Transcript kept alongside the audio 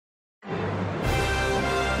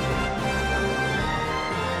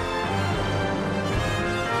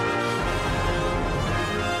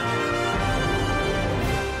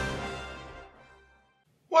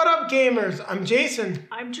gamers? I'm Jason.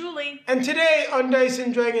 I'm Julie. And today on Dice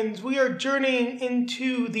and Dragons, we are journeying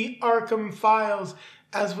into the Arkham files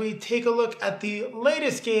as we take a look at the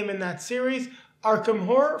latest game in that series, Arkham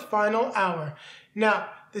Horror Final Hour. Now,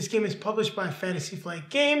 this game is published by Fantasy Flight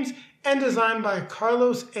Games and designed by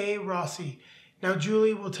Carlos A. Rossi. Now,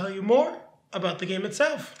 Julie will tell you more about the game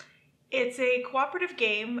itself. It's a cooperative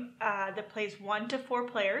game that plays 1 to 4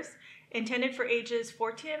 players, intended for ages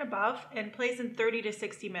 14 and above, and plays in 30 to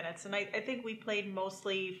 60 minutes. And I think we played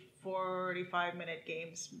mostly 45-minute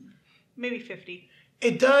games, maybe 50.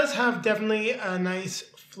 It does have definitely a nice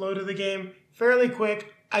flow to the game, fairly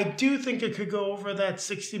quick. I do think it could go over that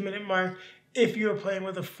 60-minute mark if you were playing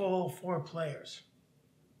with a full 4 players.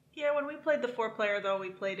 Yeah, when we played the 4-player, though, we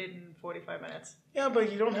played it in 45 minutes. Yeah,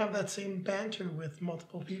 but you don't have that same banter with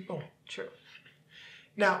multiple people. True.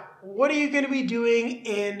 Now, what are you going to be doing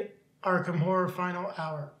in Arkham Horror Final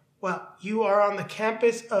Hour? Well, you are on the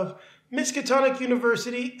campus of Miskatonic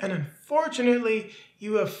University, and unfortunately,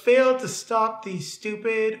 you have failed to stop these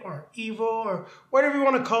stupid or evil or whatever you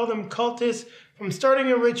want to call them cultists from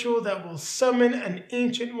starting a ritual that will summon an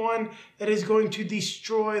ancient one that is going to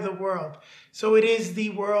destroy the world. So it is the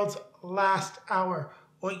world's last hour.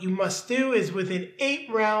 What you must do is within 8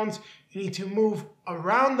 rounds, you need to move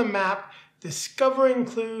around the map, discovering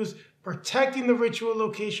clues, protecting the ritual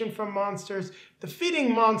location from monsters,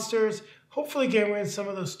 defeating monsters, hopefully getting rid of some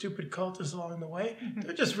of those stupid cultists along the way.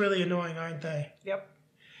 They're just really annoying, aren't they? Yep.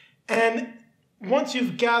 And once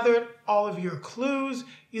you've gathered all of your clues,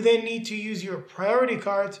 you then need to use your priority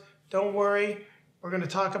cards. Don't worry, we're going to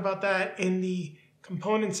talk about that in the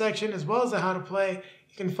component section as well as the how to play.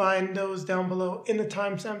 You can find those down below in the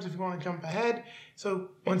timestamps if you want to jump ahead. So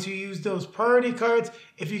once you use those priority cards,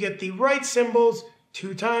 if you get the right symbols,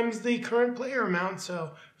 2 times the current player amount.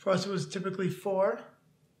 So for us, it was typically 4.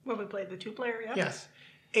 When we played the 2-player, yeah? Yes.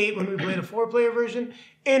 8 when we played a 4-player version,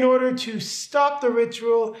 in order to stop the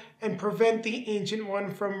ritual and prevent the Ancient One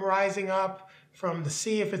from rising up from the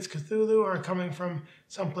sea if it's Cthulhu or coming from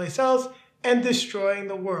someplace else and destroying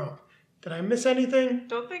the world. Did I miss anything?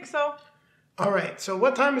 Don't think so. All right, so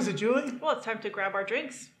what time is it, Julie? Well, it's time to grab our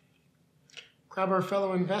drinks. Grab our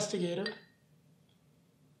fellow investigator.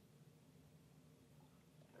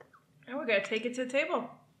 And we're going to take it to the table.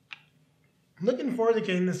 I'm looking forward to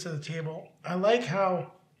getting this to the table. I like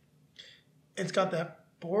how it's got that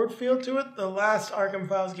board feel to it. The last Arkham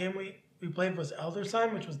Files game we played was Elder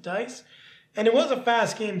Sign, which was dice. And it was a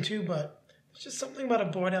fast game too, but it's just something about a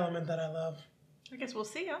board element that I love. I guess we'll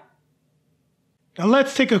see, huh? Now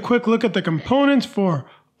let's take a quick look at the components for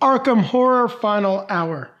Arkham Horror Final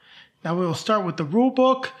Hour. Now we will start with the rule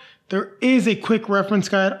book. There is a quick reference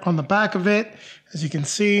guide on the back of it. As you can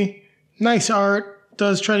see, nice art.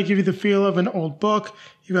 Does try to give you the feel of an old book.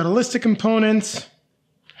 You've got a list of components,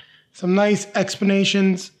 some nice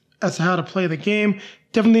explanations as to how to play the game.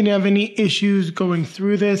 Definitely didn't have any issues going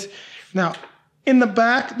through this. Now, in the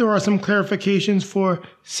back, there are some clarifications for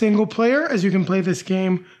single player, as you can play this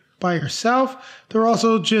game by yourself. There are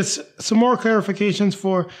also just some more clarifications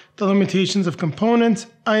for the limitations of components,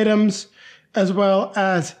 items, as well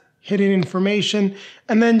as hidden information,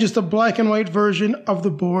 and then just a black and white version of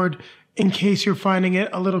the board in case you're finding it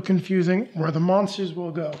a little confusing where the monsters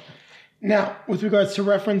will go. Now, with regards to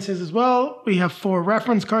references as well, we have 4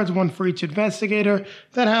 reference cards, 1 for each investigator,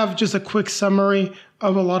 that have just a quick summary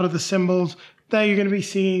of a lot of the symbols that you're going to be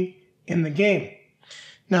seeing in the game.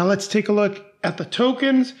 Now, let's take a look at the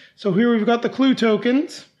tokens. So here we've got the clue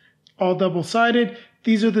tokens, all double-sided.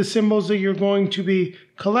 These are the symbols that you're going to be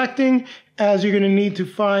collecting, as you're going to need to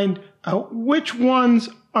find out which ones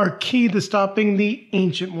are key to stopping the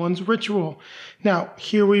Ancient One's ritual. Now,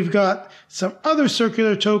 here we've got some other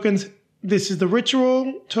circular tokens. This is the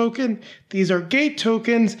ritual token. These are gate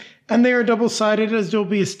tokens, and they are double-sided as there'll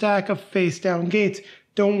be a stack of face-down gates.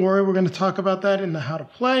 Don't worry, we're going to talk about that in the how to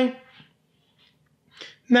play.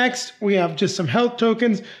 Next, we have just some health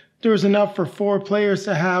tokens. There's enough for 4 players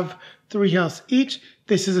to have 3 health each.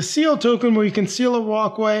 This is a seal token where you can seal a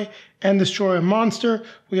walkway and destroy a monster.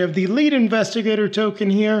 We have the lead investigator token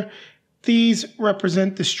here. These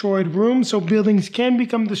represent destroyed rooms, so buildings can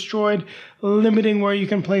become destroyed, limiting where you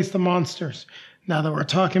can place the monsters. Now that we're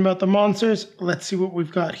talking about the monsters, let's see what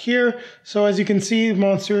we've got here. So as you can see, the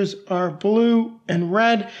monsters are blue and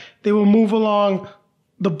red. They will move along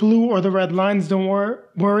the blue or the red lines. Don't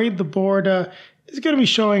worry, the board is going to be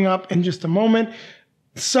showing up in just a moment.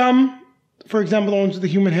 Some, for example, the ones with the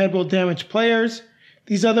human head will damage players.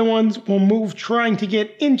 These other ones will move trying to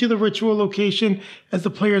get into the ritual location, as the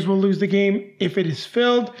players will lose the game if it is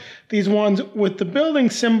filled. These ones with the building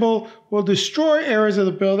symbol will destroy areas of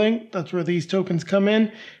the building. That's where these tokens come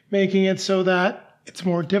in, making it so that it's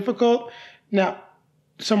more difficult. Now,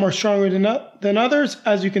 some are stronger than others.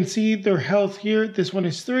 As you can see, their health here, this one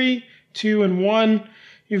is 3, 2, and 1.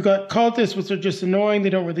 You've got cultists, which are just annoying. They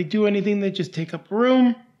don't really do anything. They just take up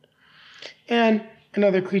room. And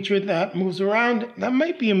another creature that moves around. That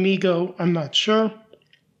might be Amigo. I'm not sure.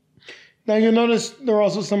 Now you'll notice there are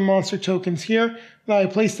also some monster tokens here. Now I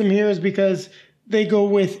placed them here is because they go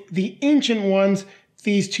with the ancient ones.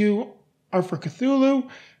 These two are for Cthulhu.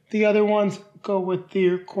 The other ones go with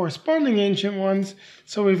their corresponding ancient ones.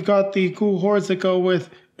 So we've got the Ghoul Hordes that go with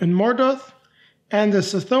Unmordoth and the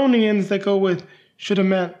Sithonians that go with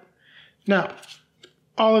Shudamel. Now,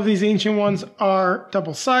 all of these ancient ones are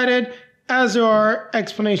double-sided, as there are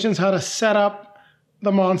explanations how to set up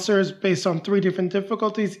the monsters based on 3 different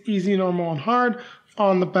difficulties, easy, normal, and hard,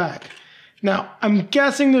 on the back. Now, I'm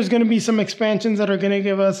guessing there's going to be some expansions that are going to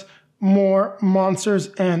give us more monsters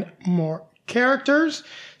and more characters.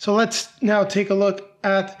 So let's now take a look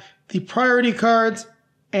at the priority cards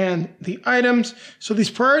and the items. So these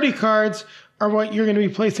priority cards are what you're going to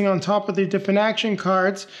be placing on top of the different action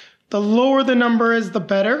cards. The lower the number is, the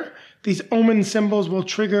better. These omen symbols will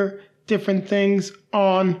trigger different things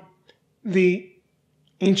on the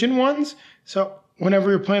ancient ones. So whenever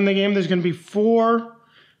you're playing the game, there's going to be 4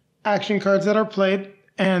 action cards that are played,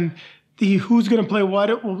 and the who's going to play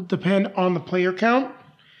what, it will depend on the player count.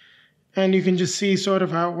 And you can just see sort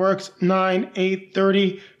of how it works. 9, 8,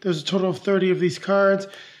 30. There's a total of 30 of these cards.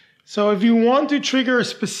 So if you want to trigger a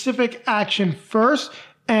specific action first,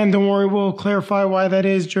 and don't worry, we'll clarify why that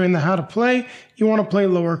is during the how to play, you want to play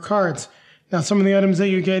lower cards. Now, some of the items that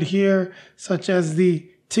you get here, such as the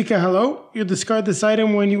Tika Hello, you discard this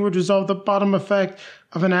item when you would resolve the bottom effect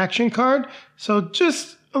of an action card. So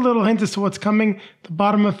just a little hint as to what's coming. The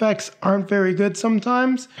bottom effects aren't very good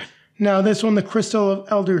sometimes. Now, this one, the Crystal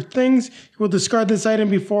of Elder Things, you will discard this item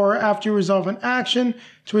before or after you resolve an action.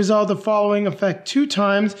 To resolve the following effect 2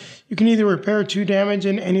 times, you can either repair 2 damage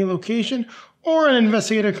in any location, or an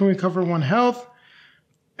investigator can recover 1 health.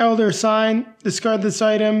 Elder Sign, discard this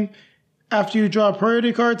item after you draw a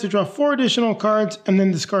priority card to draw 4 additional cards and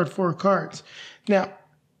then discard 4 cards. Now,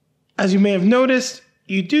 as you may have noticed,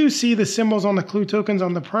 you do see the symbols on the clue tokens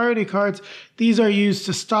on the priority cards. These are used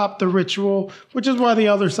to stop the ritual, which is why the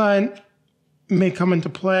Elder Sign may come into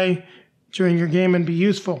play during your game and be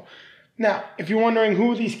useful. Now, if you're wondering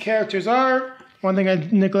who these characters are, one thing I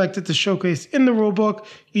neglected to showcase in the rulebook,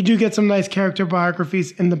 you do get some nice character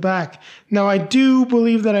biographies in the back. Now, I do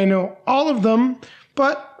believe that I know all of them,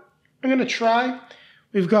 but I'm going to try.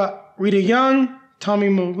 We've got Rita Young, Tommy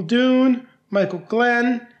Muldoon, Michael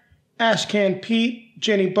Glenn, Ashcan Pete,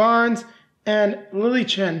 Jenny Barnes, and Lily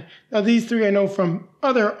Chen. Now, these 3 I know from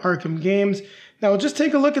other Arkham games. Now, we'll just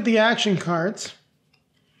take a look at the action cards.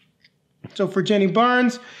 So for Jenny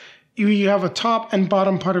Barnes, you have a top and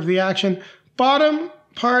bottom part of the action. Bottom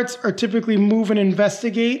parts are typically move and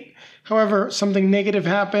investigate. However, something negative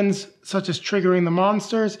happens, such as triggering the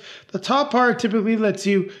monsters. The top part typically lets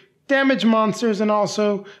you damage monsters and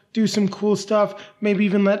also do some cool stuff. Maybe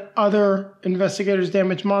even let other investigators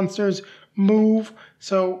damage monsters, move.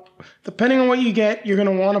 So depending on what you get, you're going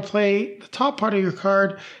to want to play the top part of your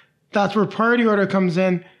card. That's where priority order comes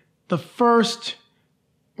in. The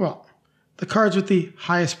cards with the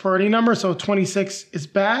highest priority number, so 26 is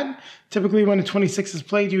bad. Typically when a 26 is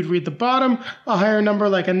played, you would read the bottom. A higher number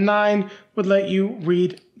like a 9 would let you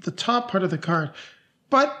read the top part of the card.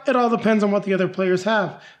 But it all depends on what the other players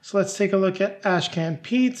have. So let's take a look at Ashcan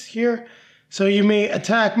Pete's here. So you may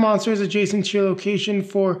attack monsters adjacent to your location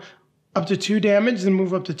for up to 2 damage and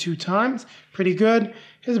move up to 2 times. Pretty good.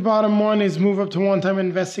 His bottom one is move up to 1 time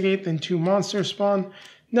investigate, then 2 monsters spawn.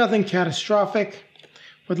 Nothing catastrophic.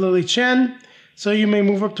 With Lily Chen, so you may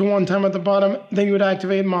move up to 1 time at the bottom, then you would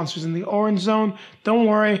activate monsters in the orange zone. Don't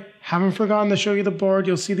worry, haven't forgotten to show you the board.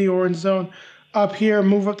 You'll see the orange zone. Up here,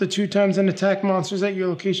 move up to 2 times and attack monsters at your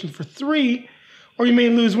location for 3, or you may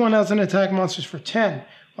lose 1 else and attack monsters for 10.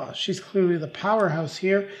 Well, she's clearly the powerhouse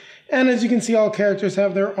here. And as you can see, all characters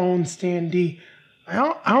have their own standee.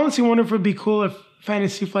 I honestly wonder if it would be cool if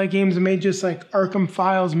Fantasy Flight Games made just like Arkham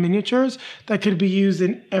Files miniatures that could be used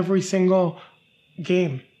in every single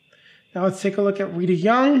game. Now let's take a look at Rita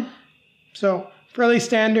Young. So fairly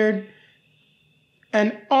standard.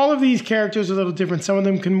 And all of these characters are a little different. Some of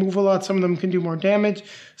them can move a lot. Some of them can do more damage.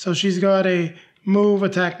 So she's got a move,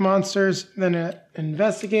 attack monsters, then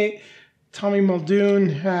investigate. Tommy Muldoon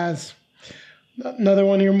has another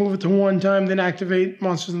one here, move it to 1 time, then activate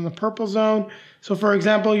monsters in the purple zone. So for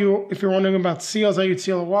example, if you're wondering about seals, how you'd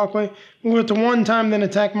seal a walkway, move it to 1 time, then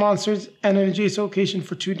attack monsters and an adjacent location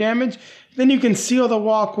for 2 damage. Then you can seal the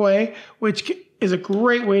walkway, which is a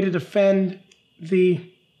great way to defend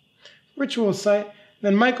the ritual site.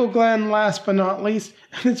 Then Michael Glenn, last but not least,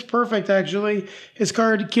 and it's perfect actually. His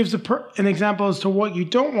card gives an example as to what you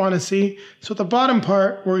don't want to see. So at the bottom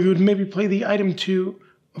part, where you would maybe play the item to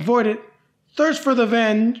avoid it, thirst for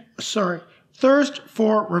revenge. So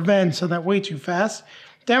that way too fast.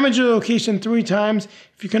 Damage your location 3 times.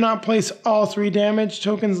 If you cannot place all 3 damage,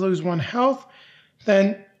 tokens lose 1 health.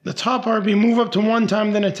 Then the top part would be move up to 1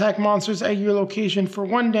 time, then attack monsters at your location for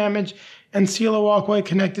 1 damage and seal a walkway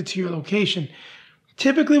connected to your location.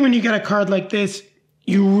 Typically, when you get a card like this,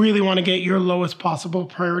 you really want to get your lowest possible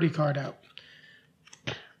priority card out.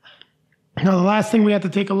 Now, the last thing we have to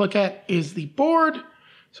take a look at is the board.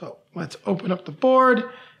 So let's open up the board.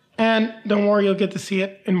 And don't worry, you'll get to see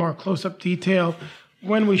it in more close-up detail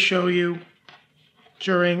when we show you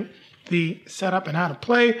during the setup and how to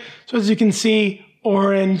play. So as you can see,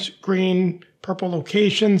 orange, green, purple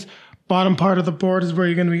locations. Bottom part of the board is where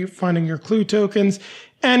you're going to be finding your clue tokens.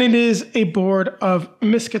 And it is a board of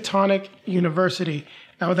Miskatonic University.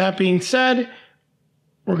 Now, with that being said,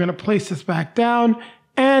 we're going to place this back down,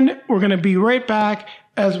 and we're going to be right back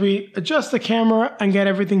as we adjust the camera and get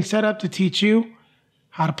everything set up to teach you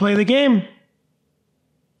how to play the game.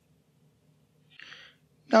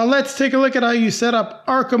 Now, let's take a look at how you set up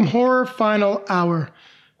Arkham Horror Final Hour.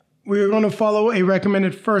 We are going to follow a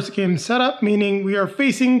recommended first game setup, meaning we are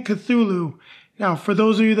facing Cthulhu. Now, for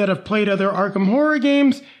those of you that have played other Arkham Horror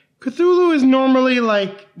games, Cthulhu is normally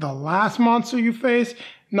like the last monster you face,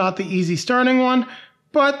 not the easy starting one,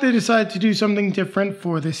 but they decided to do something different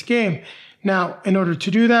for this game. Now, in order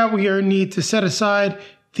to do that, we need to set aside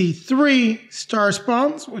the 3 star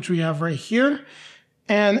spawns, which we have right here,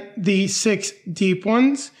 and the 6 deep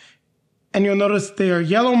ones. And you'll notice they are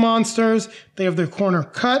yellow monsters. They have their corner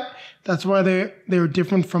cut. That's why they're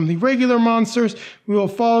different from the regular monsters. We will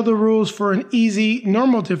follow the rules for an easy,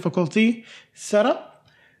 normal difficulty setup.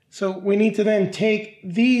 So we need to then take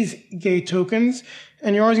these gate tokens,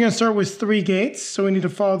 and you're always going to start with 3 gates. So we need to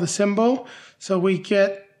follow the symbol. So we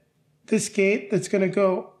get this gate that's going to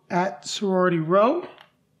go at Sorority Row.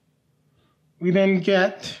 We then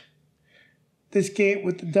get this gate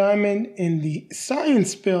with the diamond in the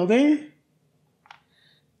Science Building.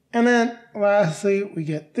 And then lastly, we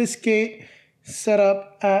get this gate set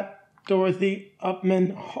up at Dorothy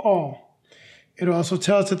Upman Hall. It also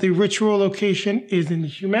tells that the ritual location is in the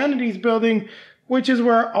Humanities Building, which is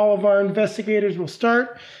where all of our investigators will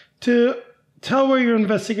start. To tell where your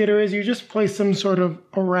investigator is, you just place them sort of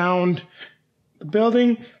around the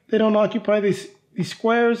building. They don't occupy these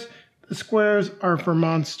squares. The squares are for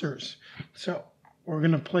monsters. So we're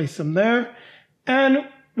going to place them there. And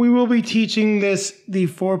we will be teaching this the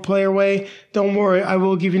 4-player way. Don't worry, I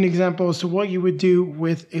will give you an example as to what you would do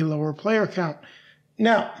with a lower player count.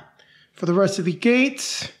 Now, for the rest of the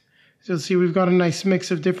gates, as you'll see, we've got a nice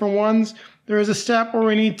mix of different ones. There is a step where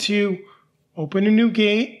we need to open a new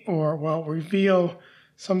gate or, well, reveal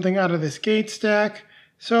something out of this gate stack.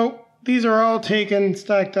 So these are all taken,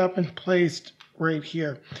 stacked up, and placed right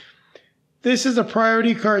here. This is a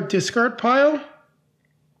priority card discard pile.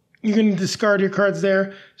 You can discard your cards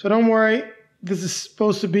there. So don't worry, this is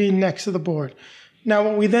supposed to be next to the board. Now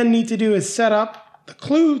what we then need to do is set up the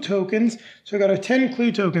clue tokens. So I got our 10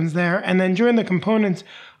 clue tokens there. And then during the components,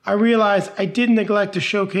 I realized I did neglect to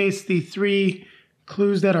showcase the 3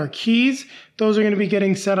 clues that are keys. Those are going to be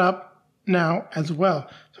getting set up now as well.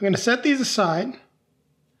 So I'm going to set these aside.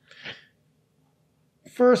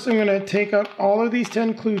 First, I'm going to take out all of these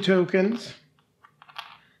 10 clue tokens.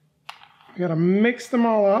 We got to mix them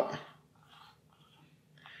all up.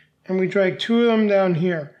 And we drag 2 of them down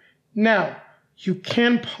here. Now, you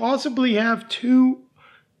can possibly have 2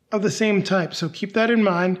 of the same type, so keep that in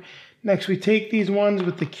mind. Next, we take these ones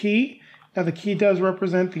with the key. Now, the key does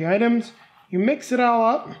represent the items. You mix it all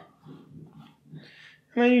up, and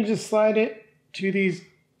then you just slide it to these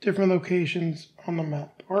different locations on the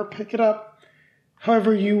map, or pick it up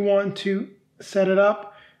however you want to set it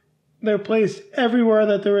up. They're placed everywhere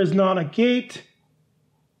that there is not a gate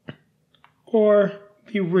or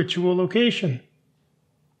the ritual location.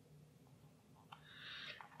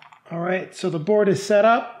 All right, so the board is set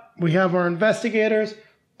up. We have our investigators.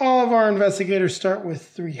 All of our investigators start with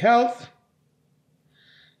 3 health.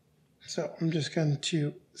 So I'm just going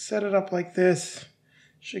to set it up like this.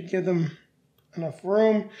 Should give them enough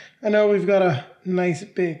room. I know we've got a nice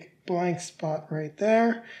big blank spot right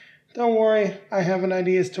there. Don't worry, I have an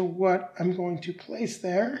idea as to what I'm going to place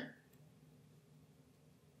there.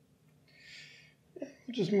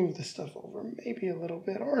 Just move this stuff over maybe a little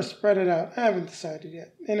bit or spread it out. I haven't decided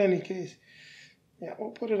yet. In any case, yeah,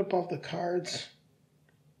 we'll put it above the cards.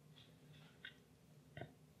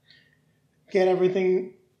 get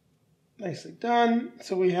everything nicely done.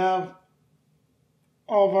 So we have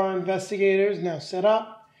all of our investigators now set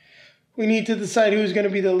up. We need to decide who's going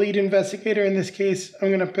to be the lead investigator. In this case, I'm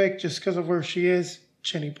going to pick, just because of where she is,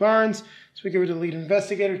 Jenny Barnes. So we give her the lead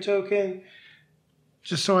investigator token.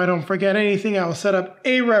 Just so I don't forget anything, I will set up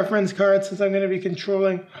a reference card since I'm going to be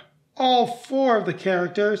controlling all 4 of the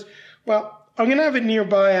characters. Well, I'm going to have it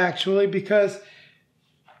nearby actually because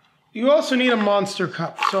you also need a monster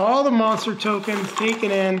cup. So all the monster tokens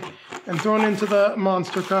taken in and thrown into the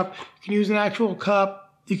monster cup. You can use an actual cup.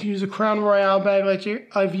 You can use a Crown Royale bag like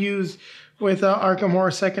I've used with Arkham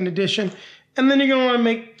Horror 2nd Edition. And then you're going to want to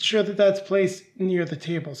make sure that that's placed near the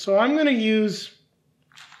table. So I'm going to use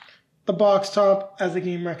the box top as the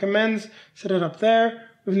game recommends. Set it up there.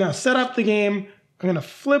 We've now set up the game. I'm going to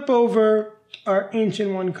flip over our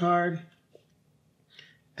Ancient One card.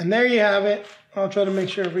 And there you have it. I'll try to make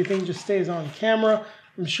sure everything just stays on camera.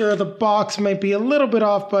 I'm sure the box might be a little bit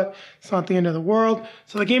off, but it's not the end of the world.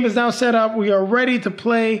 So the game is now set up. We are ready to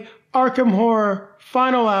play Arkham Horror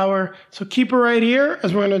Final Hour. So keep it right here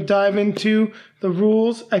as we're going to dive into the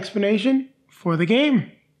rules explanation for the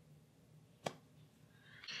game.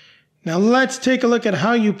 Now let's take a look at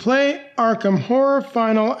how you play Arkham Horror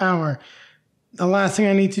Final Hour. The last thing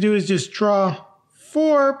I need to do is just draw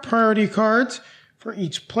 4 priority cards for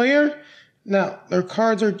each player. Now, their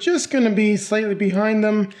cards are just going to be slightly behind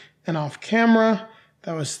them and off camera.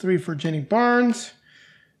 That was 3 for Jenny Barnes.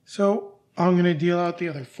 So I'm going to deal out the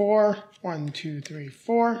other 4. 1, 2, 3,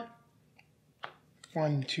 4.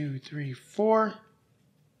 1, 2, 3, 4.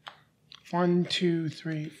 1, 2,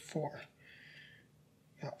 3, 4.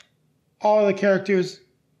 Now, all of the characters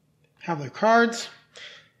have their cards.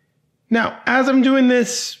 Now, as I'm doing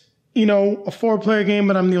this, a 4-player game,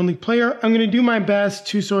 but I'm the only player, I'm going to do my best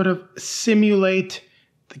to sort of simulate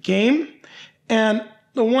the game. And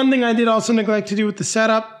the one thing I did also neglect to do with the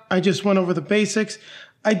setup, I just went over the basics.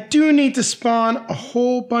 I do need to spawn a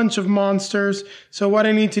whole bunch of monsters. So what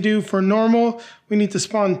I need to do for normal, we need to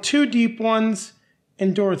spawn 2 deep ones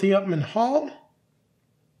in Dorothy Upman Hall.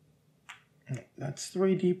 That's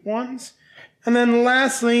 3 deep ones. And then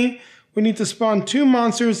lastly, we need to spawn 2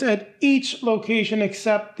 monsters at each location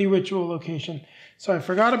except the ritual location. So I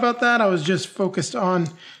forgot about that. I was just focused on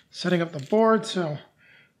setting up the board. So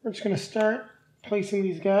we're just going to start placing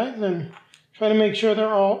these guys and try to make sure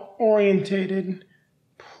they're all orientated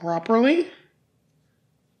properly.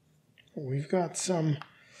 We've got some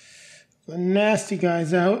of the nasty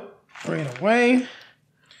guys out right away.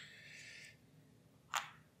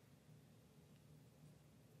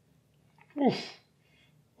 Oof.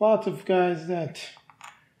 Lots of guys that,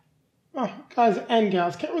 guys and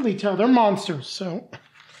gals, can't really tell. They're monsters, so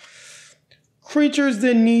creatures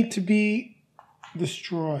that need to be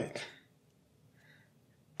destroyed.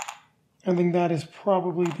 I think that is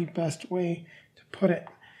probably the best way to put it.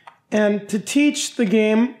 And to teach the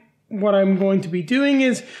game, what I'm going to be doing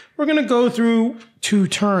is we're going to go through 2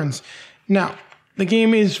 turns. Now, the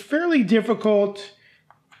game is fairly difficult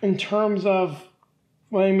in terms of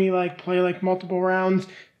letting me play multiple rounds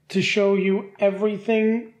to show you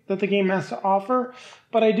everything that the game has to offer.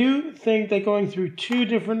 But I do think that going through 2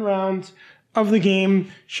 different rounds of the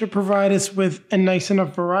game should provide us with a nice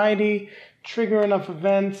enough variety, trigger enough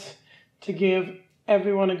events to give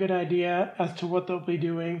everyone a good idea as to what they'll be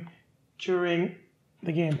doing during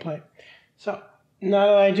the gameplay. So now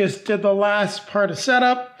that I just did the last part of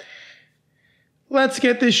setup, let's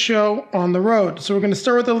get this show on the road. So we're going to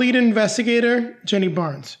start with the lead investigator, Jenny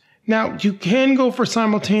Barnes. Now, you can go for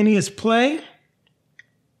simultaneous play.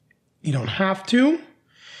 You don't have to.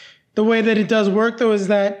 The way that it does work, though, is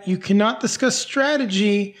that you cannot discuss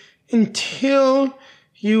strategy until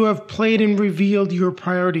you have played and revealed your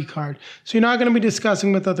priority card. So you're not going to be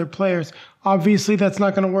discussing with other players. Obviously, that's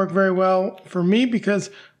not going to work very well for me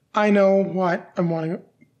because I know what I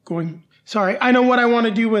want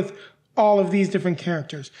to do with all of these different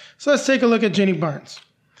characters. So let's take a look at Jenny Barnes.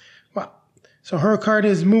 So her card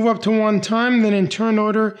is move up to 1 time, then in turn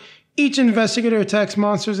order, each investigator attacks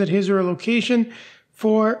monsters at his or her location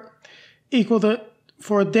for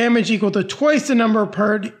damage equal to twice the number of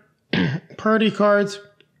priority cards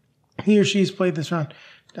he or she's played this round.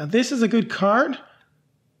 Now this is a good card.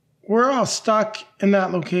 We're all stuck in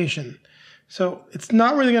that location. So it's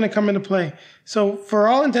not really going to come into play. So for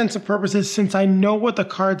all intents and purposes, since I know what the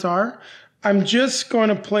cards are, I'm just going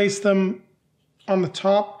to place them on the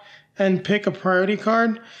top and pick a priority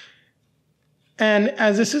card. And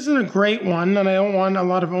as this isn't a great one, and I don't want a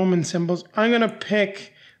lot of omen symbols, I'm going to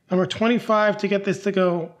pick number 25 to get this to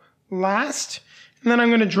go last. And then I'm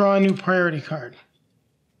going to draw a new priority card.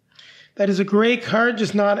 That is a great card,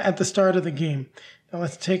 just not at the start of the game. Now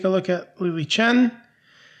let's take a look at Lily Chen.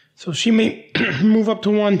 So she may move up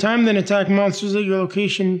to 1 time, then attack monsters at your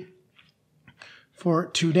location for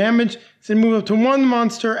 2 damage. Then move up to 1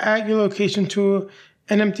 monster at your location to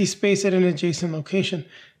an empty space at an adjacent location.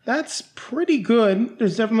 That's pretty good.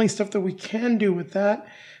 There's definitely stuff that we can do with that.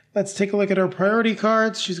 Let's take a look at her priority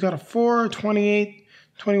cards. She's got a 4, 28,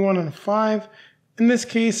 21, and a 5. In this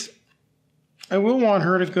case, I will want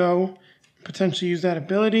her to go, potentially use that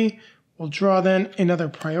ability. We'll draw then another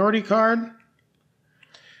priority card.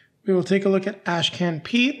 We will take a look at Ashcan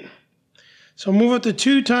Pete. So move up to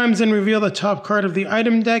 2 times and reveal the top card of the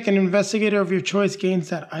item deck. An investigator of your choice gains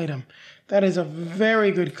that item. That is a very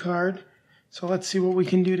good card. So let's see what we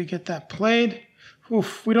can do to get that played.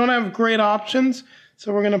 Oof, we don't have great options.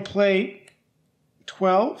 So we're going to play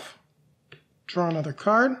 12. Draw another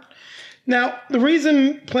card. Now, the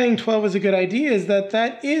reason playing 12 is a good idea is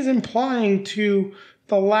that is implying to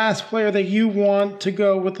the last player that you want to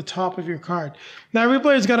go with the top of your card. Now, every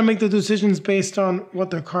player's got to make the decisions based on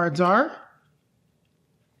what their cards are.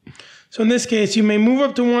 So in this case, you may move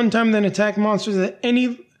up to 1 time, then attack monsters at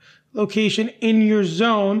any location in your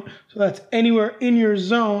zone. So that's anywhere in your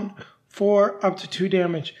zone for up to 2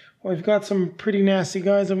 damage. Well, we've got some pretty nasty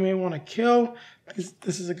guys that we may want to kill.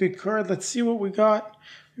 This is a good card. Let's see what we got.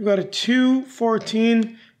 We've got a 2,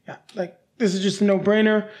 14. Yeah, like this is just a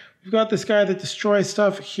no-brainer. We've got this guy that destroys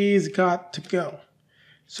stuff. He's got to go.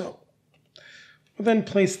 So we'll then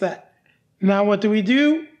place that. Now what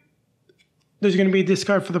do? There's going to be a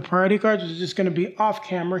discard for the priority cards, which is just going to be off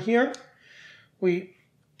camera here. We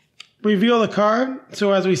reveal the card.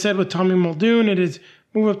 So as we said with Tommy Muldoon, it is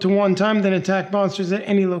move up to 1 time, then attack monsters at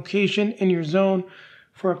any location in your zone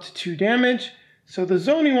for up to 2 damage. So the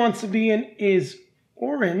zone he wants to be in is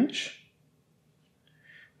orange.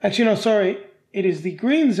 Actually, no, sorry. It is the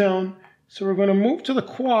green zone. So we're going to move to the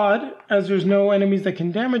quad as there's no enemies that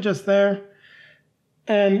can damage us there.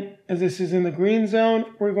 And as this is in the green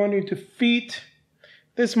zone, we're going to defeat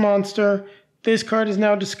this monster. This card is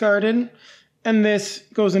now discarded. And this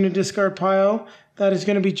goes in a discard pile that is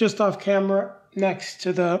going to be just off camera next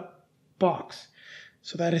to the box.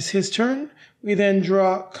 So that is his turn. We then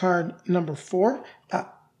draw card number 4.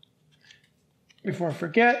 Before I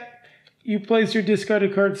forget, you place your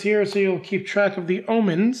discarded cards here so you'll keep track of the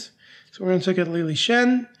omens. So we're going to look at Lily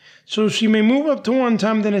Shen. So she may move up to 1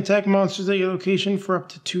 time, then attack monsters at your location for up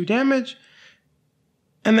to 2 damage.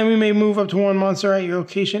 And then we may move up to 1 monster at your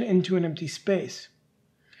location into an empty space.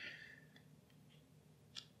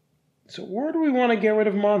 So where do we want to get rid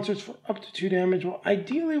of monsters for up to 2 damage? Well,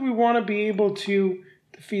 ideally we want to be able to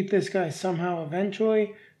defeat this guy somehow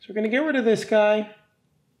eventually. So we're going to get rid of this guy.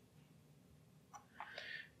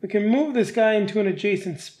 We can move this guy into an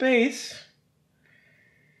adjacent space.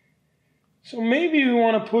 So maybe we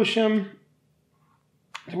want to push him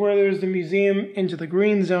to where there's the museum into the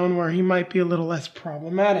green zone where he might be a little less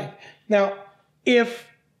problematic. Now, if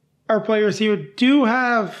our players here do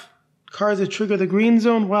have cards that trigger the green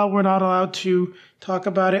zone, well, we're not allowed to talk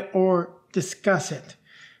about it or discuss it.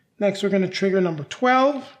 Next, we're going to trigger number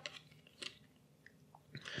 12.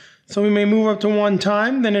 So we may move up to 1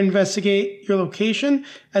 time, then investigate your location.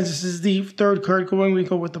 As this is the 3rd card going, we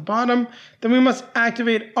go with the bottom. Then we must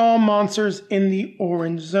activate all monsters in the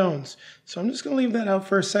orange zones. So I'm just going to leave that out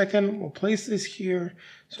for a second. We'll place this here.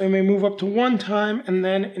 So we may move up to 1 time and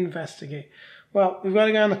then investigate. Well, we've got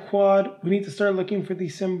a guy on the quad. We need to start looking for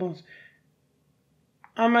these symbols.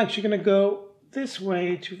 I'm actually going to go this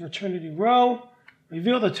way to Fraternity Row.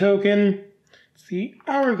 Reveal the token. It's the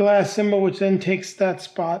hourglass symbol, which then takes that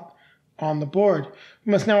spot on the board.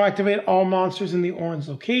 We must now activate all monsters in the orange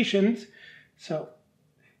locations. So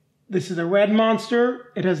this is a red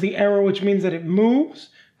monster. It has the arrow, which means that it moves.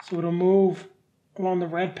 So it'll move along the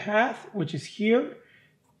red path, which is here.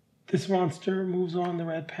 This monster moves along the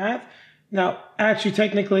red path. Now, actually,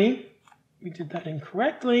 technically, we did that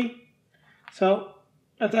incorrectly. So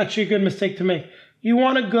that's actually a good mistake to make. You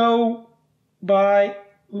want to go by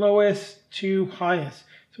lowest to highest.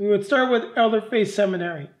 So we would start with Elderface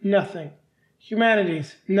Seminary, nothing.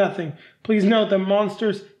 Humanities, nothing. Please note that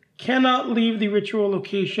monsters cannot leave the ritual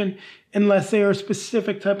location unless they are a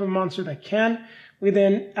specific type of monster that can. We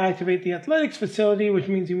then activate the athletics facility, which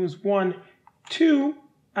means he moves 1, 2.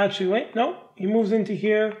 Actually, wait, no. He moves into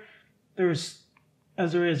here. There is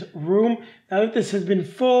room. Now, if this has been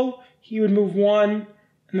full, he would move 1,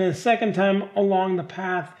 and then the second time along the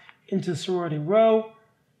path into Sorority Row.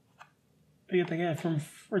 We get the guy from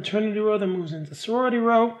Fraternity Row that moves into Sorority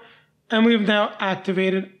Row. And we've now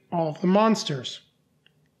activated all of the monsters.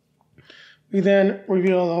 We then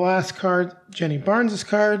reveal the last card, Jenny Barnes'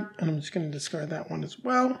 card, and I'm just going to discard that one as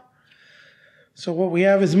well. So what we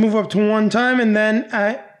have is move up to 1 time and then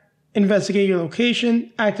investigate your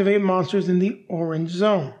location, activate monsters in the orange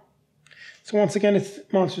zone. So once again, it's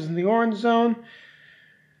monsters in the orange zone.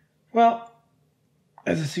 Well,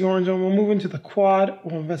 as it's the orange zone, we'll move into the quad.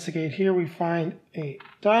 We'll investigate here. We find a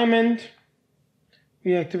diamond.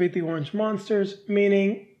 We activate the orange monsters,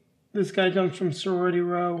 meaning this guy jumps from sorority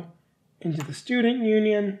row into the student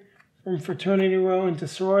union, from fraternity row into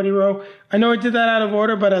sorority row. I know I did that out of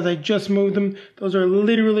order, but as I just moved them, those are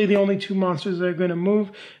literally the only 2 monsters that are going to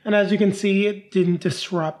move. And as you can see, it didn't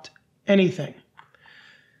disrupt anything.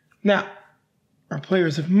 Now, our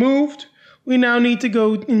players have moved. We now need to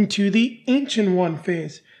go into the Ancient One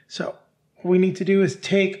phase. So what we need to do is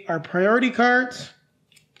take our priority cards.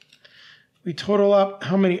 We total up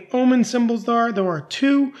how many omen symbols there are. There are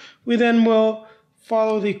 2. We then will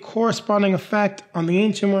follow the corresponding effect on the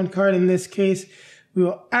Ancient One card. In this case, we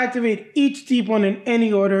will activate each deep one in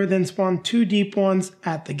any order, then spawn 2 deep ones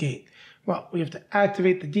at the gate. Well, we have to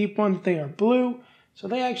activate the deep ones. They are blue, so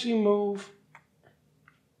they actually move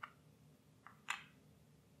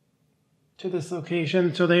to this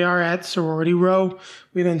location. So they are at sorority row.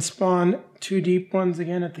 We then spawn 2 deep ones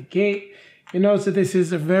again at the gate. You notice that this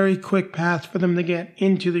is a very quick path for them to get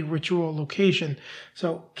into the ritual location.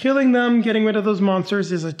 So killing them, getting rid of those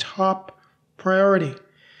monsters is a top priority.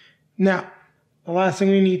 Now, the last thing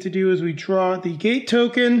we need to do is we draw the gate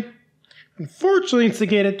token. Unfortunately, it's the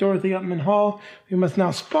gate at Dorothy Upman Hall. We must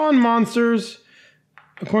now spawn monsters.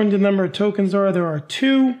 According to the number of tokens there are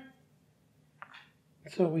 2.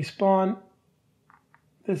 So we spawn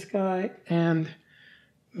this guy and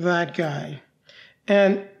that guy.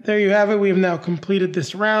 And there you have it. We have now completed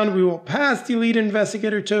this round. We will pass the lead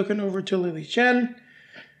investigator token over to Lily Chen.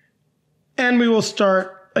 And we will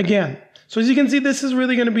start again. So as you can see, this is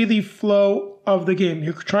really going to be the flow of the game.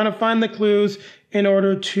 You're trying to find the clues in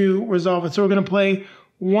order to resolve it. So we're going to play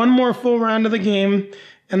 1 more full round of the game.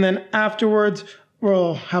 And then afterwards,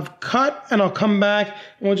 we'll have cut and I'll come back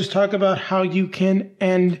and we'll just talk about how you can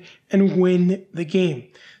end and win the game.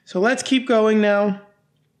 So let's keep going now.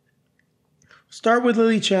 Start with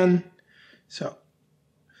Lily Chen. So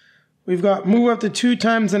we've got move up to 2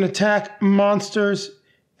 times and attack monsters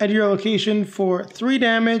at your location for 3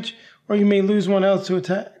 damage, or you may lose 1 else to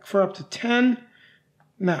attack for up to 10.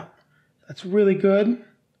 Now, that's really good.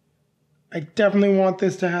 I definitely want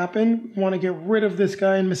this to happen. Want to get rid of this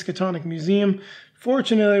guy in Miskatonic Museum.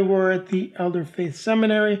 Fortunately, we're at the Elder Faith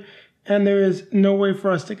Seminary, and there is no way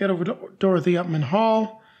for us to get over to Dorothy Upman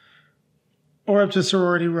Hall or up to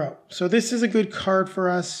Sorority Row. So this is a good card for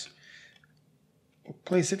us. We'll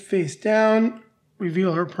place it face down,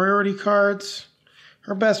 reveal her priority cards.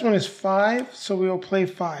 Her best one is 5, so we will play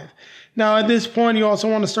 5. Now at this point, you also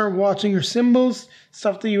want to start watching your symbols.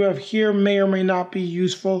 Stuff that you have here may or may not be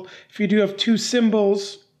useful. If you do have 2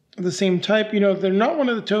 symbols of the same type, you know they're not one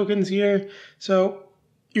of the tokens here, so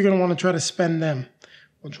you're going to want to try to spend them.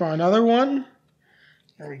 We'll draw another one.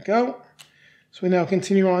 There we go. So we now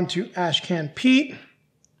continue on to Ashcan Pete.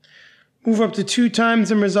 Move up to 2 times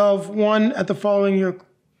and resolve 1 at the following your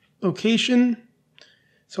location.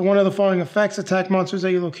 So one of the following effects, attack monsters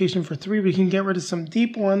at your location for 3. We can get rid of some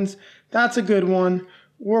deep ones. That's a good one.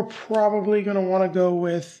 We're probably going to want to go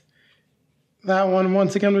with that one.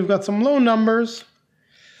 Once again, we've got some low numbers.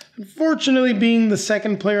 Unfortunately, being the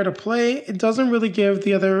second player to play, it doesn't really give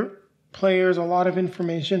the other players a lot of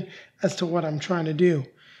information as to what I'm trying to do.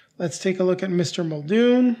 Let's take a look at Mr.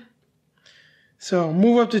 Muldoon. So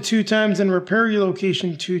move up to 2 times and repair your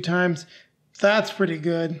location 2 times. That's pretty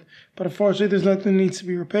good. But unfortunately, there's nothing that needs to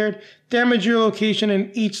be repaired. Damage your location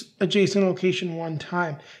and each adjacent location 1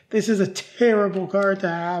 time. This is a terrible card to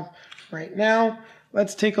have right now.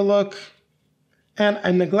 Let's take a look. And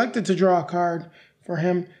I neglected to draw a card for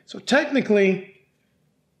him. So technically,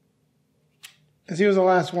 as he was the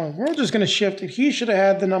last one, we're just going to shift it. He should have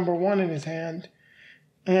had the number 1 in his hand.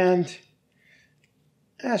 And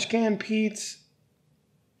Ashcan Pete's,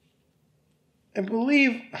 I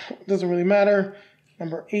believe, it doesn't really matter,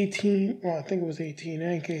 number 18, well, I think it was 18 in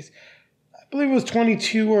any case. I believe it was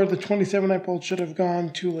 22 or the 27 I pulled should have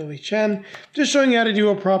gone to Lily Chen. Just showing you how to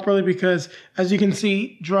do it properly because, as you can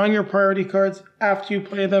see, drawing your priority cards after you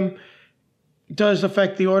play them does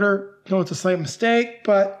affect the order. I know it's a slight mistake,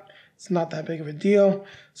 but it's not that big of a deal.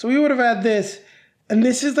 So we would have had this. And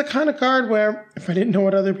this is the kind of card where, if I didn't know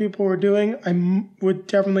what other people were doing, I would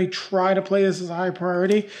definitely try to play this as a high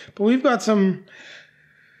priority. But we've got some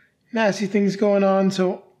nasty things going on,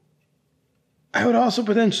 so I would also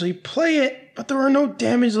potentially play it but there are no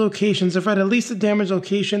damaged locations. If I had at least a damaged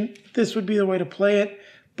location, this would be the way to play it.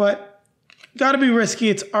 But gotta be risky.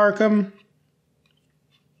 It's Arkham.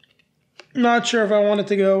 Not sure if I want it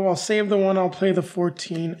to go. I'll save the 1. I'll play the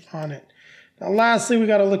 14 on it. Now, lastly, we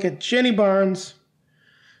got to look at Jenny Barnes.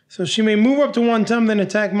 So she may move up to 1 time, then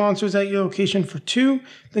attack monsters at your location for 2.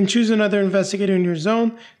 Then choose another investigator in your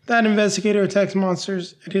zone. That investigator attacks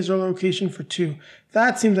monsters at his or her location for 2.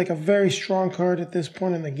 That seems like a very strong card at this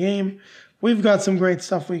point in the game. We've got some great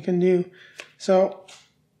stuff we can do. So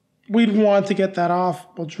we'd want to get that off.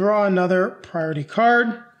 We'll draw another priority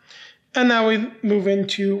card. And now we move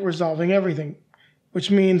into resolving everything,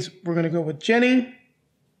 which means we're going to go with Jenny.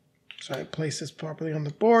 So I place this properly on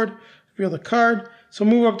the board, reveal the card. So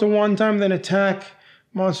move up to 1 time, then attack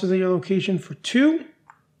monsters at your location for 2.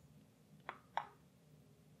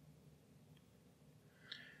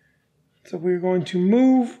 So we're going to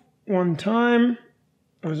move 1 time.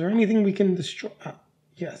 Or is there anything we can destroy?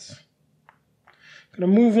 Yes. Going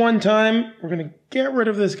to move 1 time. We're going to get rid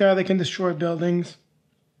of this guy that can destroy buildings.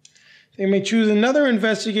 So you may choose another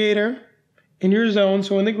investigator in your zone,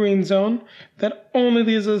 so in the green zone. That only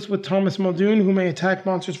leaves us with Thomas Muldoon, who may attack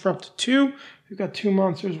monsters for up to 2. We've got 2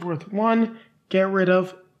 monsters worth 1. Get rid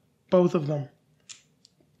of both of them.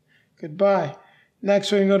 Goodbye.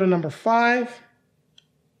 Next, we're going to go to number 5.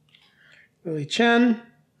 Lily Chen.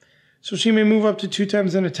 So she may move up to 2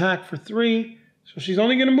 times and attack for 3. So she's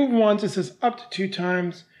only going to move once. It says up to 2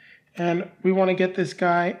 times. And we want to get this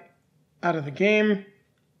guy out of the game.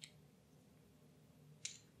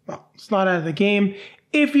 Well, it's not out of the game.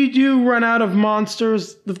 If you do run out of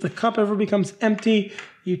monsters, if the cup ever becomes empty,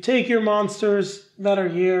 you take your monsters that are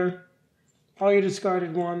here, all your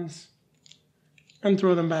discarded ones, and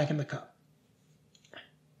throw them back in the cup.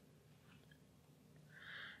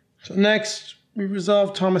 So next, we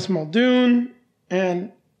resolve Thomas Muldoon,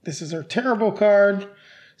 and this is our terrible card.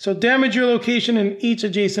 So damage your location in each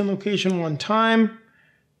adjacent location 1 time.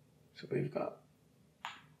 So we've got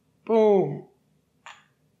boom,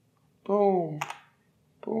 boom,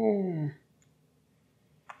 boom.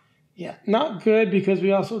 Yeah, not good because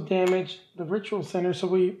we also damaged the ritual center. So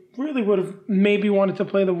we really would have maybe wanted to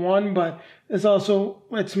play the 1, but this also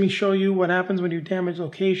lets me show you what happens when you damage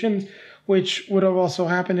locations, which would have also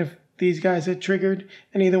happened if these guys had triggered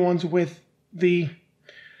any of the ones with the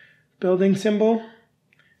building symbol.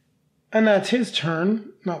 And that's his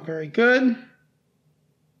turn. Not very good.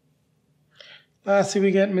 Lastly, we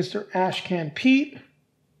get Mr. Ashcan Pete.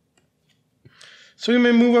 So you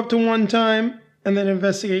may move up to 1 time and then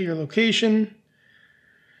investigate your location.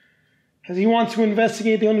 As he wants to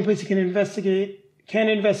investigate, the only place he can investigate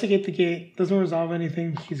the gate. Doesn't resolve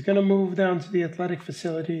anything. He's going to move down to the athletic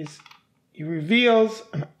facilities. He reveals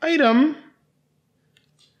an item.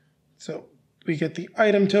 So we get the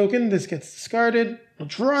item token. This gets discarded. We'll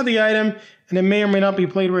draw the item, and it may or may not be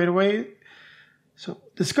played right away. So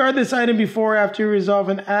discard this item before or after you resolve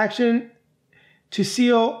an action. To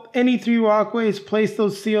seal any 3 walkways, place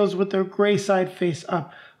those seals with their gray side face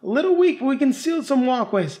up. A little weak, but we can seal some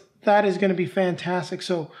walkways. That is going to be fantastic.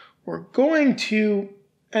 So we're going to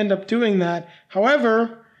end up doing that.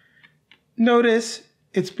 However, notice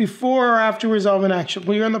it's before or after resolve an action.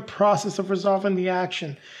 We are in the process of resolving the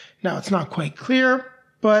action. Now, it's not quite clear,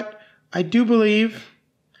 but I do believe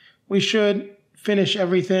we should finish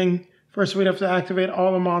everything. First, we'd have to activate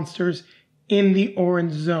all the monsters in the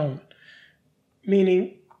orange zone.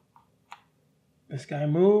 Meaning, this guy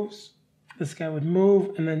moves, this guy would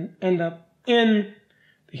move, and then end up in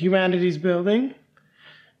the Humanities building.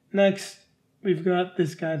 Next, we've got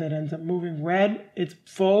this guy that ends up moving red. It's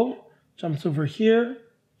full, jumps over here,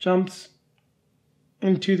 jumps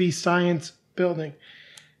into the Science building.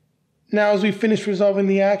 Now, as we finish resolving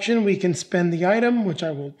the action, we can spend the item, which I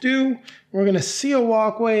will do. We're going to seal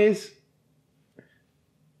walkways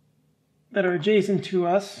that are adjacent to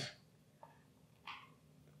us.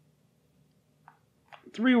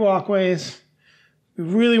 3 walkways. We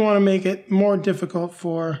really want to make it more difficult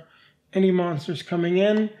for any monsters coming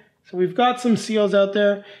in. So we've got some seals out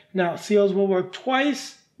there. Now, seals will work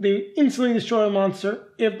twice. They instantly destroy a monster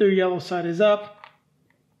if their yellow side is up.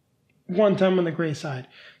 1 time on the gray side.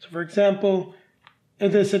 So for example,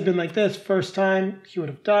 if this had been like this, first time, he would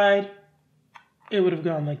have died. It would have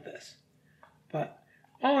gone like this. But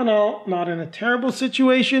all in all, not in a terrible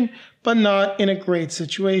situation, but not in a great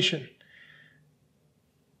situation.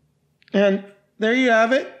 And there you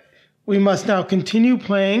have it. We must now continue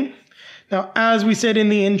playing. Now, as we said in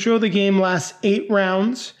the intro, the game lasts 8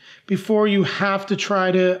 rounds before you have to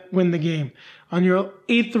try to win the game. On your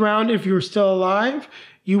 8th round, if you're still alive,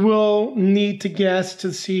 you will need to guess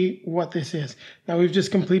to see what this is. Now we've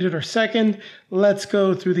just completed our second. Let's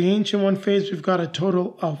go through the Ancient One phase. We've got a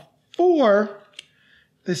total of 4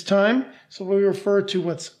 this time. So we refer to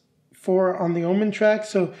what's 4 on the Omen track.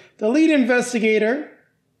 So the lead investigator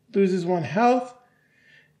loses 1 health.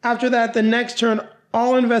 After that, the next turn,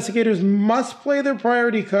 all investigators must play their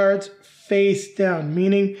priority cards face down,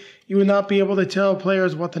 meaning you would not be able to tell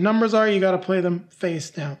players what the numbers are. You got to play them face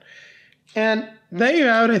down. And there you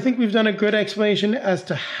have it. I think we've done a good explanation as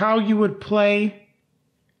to how you would play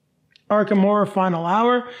Arkham Horror Final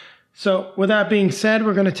Hour. So with that being said,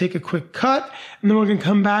 we're going to take a quick cut, and then we're going to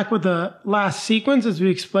come back with the last sequence as we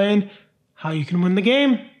explain how you can win the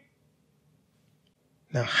game.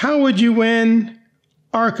 Now, how would you win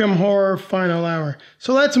Arkham Horror Final Hour?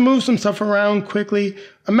 So let's move some stuff around quickly.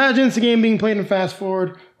 Imagine it's a game being played in fast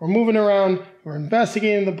forward. We're moving around. We're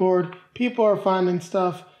investigating the board. People are finding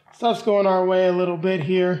stuff. Stuff's going our way a little bit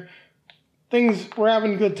here. We're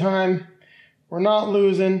having a good time. We're not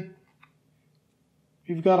losing.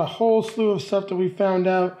 We've got a whole slew of stuff that we found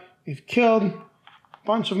out. We've killed a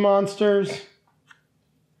bunch of monsters.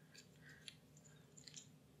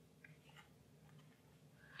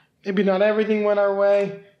 Maybe not everything went our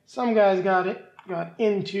way. Some guys got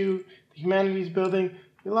into the Humanities building.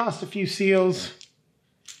 We lost a few seals.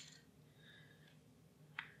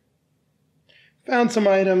 Found some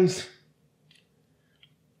items.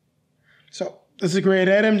 So this is a great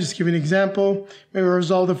item. Just to give you an example. Maybe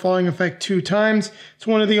resolve the following effect 2 times. It's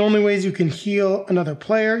one of the only ways you can heal another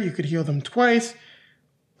player. You could heal them twice.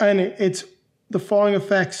 And it's the following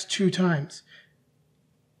effects 2 times.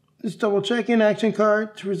 Just double check in action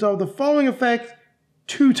card to resolve the following effect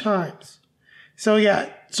 2 times. So yeah,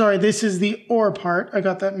 sorry, this is the or part. I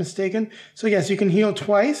got that mistaken. So yes, you can heal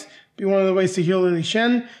twice. Be one of the ways to heal Lily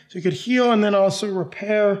Shen. So you could heal and then also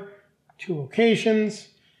repair 2 locations.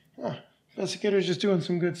 Investigator's just doing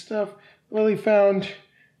some good stuff. Lily found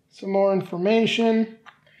some more information.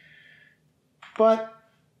 But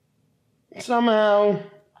somehow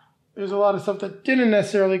there's a lot of stuff that didn't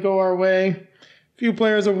necessarily go our way. Few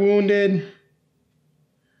players are wounded.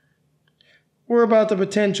 We're about to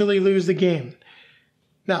potentially lose the game.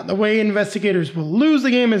 Now, the way investigators will lose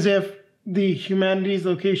the game is if the Humanities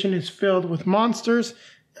location is filled with monsters,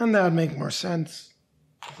 and that would make more sense.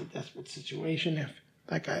 It's a desperate situation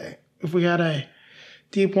if we had a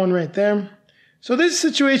deep one right there. So this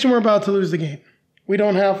situation, we're about to lose the game. We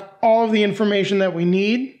don't have all of the information that we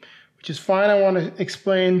need, which is fine. I want to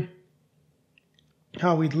explain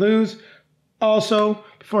how we'd lose. Also,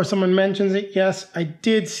 before someone mentions it, yes, I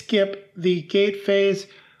did skip the gate phase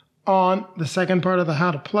on the second part of the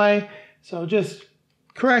how to play. So just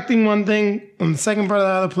correcting one thing, on the second part of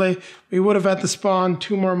the how to play, we would have had to spawn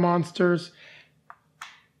 2 more monsters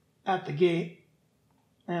at the gate.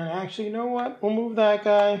 And actually, you know what? We'll move that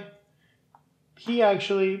guy. He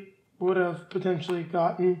actually would have potentially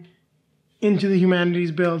gotten into the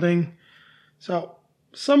Humanities building. So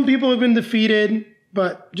some people have been defeated,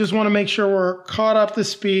 but just want to make sure we're caught up to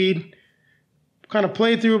speed. Kind of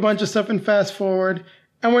played through a bunch of stuff in fast forward.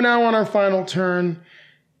 And we're now on our final turn.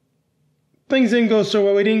 Things didn't go so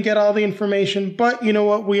well. We didn't get all the information. But you know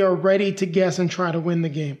what? We are ready to guess and try to win the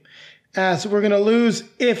game. So we're going to lose.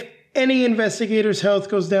 If any investigator's health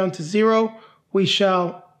goes down to 0, we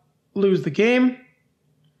shall lose the game.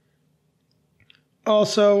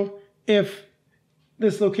 Also, if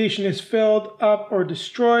this location is filled up or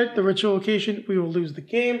destroyed, the ritual location, we will lose the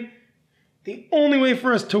game. The only way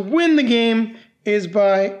for us to win the game is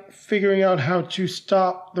by figuring out how to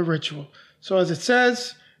stop the ritual. So as it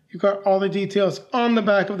says, you've got all the details on the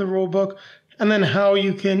back of the rule book, and then how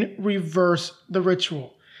you can reverse the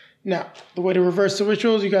ritual. Now, the way to reverse the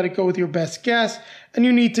ritual is you got to go with your best guess, and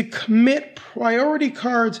you need to commit priority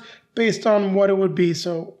cards based on what it would be.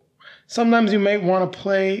 So sometimes you might want to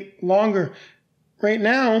play longer. Right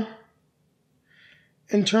now,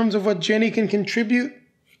 in terms of what Jenny can contribute,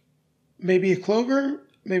 maybe a clover,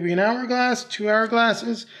 maybe an hourglass, 2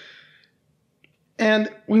 hourglasses. And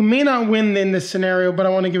we may not win in this scenario, but I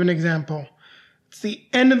want to give an example. It's the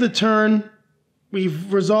end of the turn.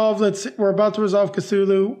 We've resolved, we're about to resolve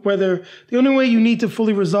Cthulhu. Whether the only way you need to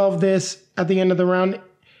fully resolve this at the end of the round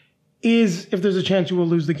is if there's a chance you will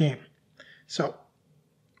lose the game. So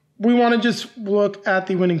we want to just look at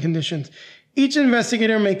the winning conditions. Each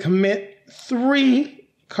investigator may commit 3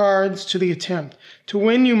 cards to the attempt. To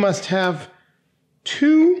win, you must have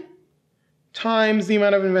 2 times the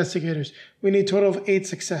amount of investigators. We need a total of 8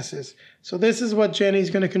 successes. So this is what Jenny's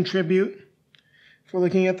going to contribute. If we're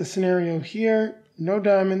looking at the scenario here, no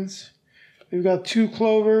diamonds. We've got 2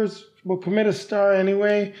 clovers. We'll commit a star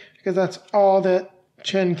anyway, because that's all that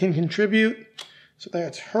Chen can contribute. So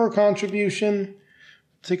that's her contribution.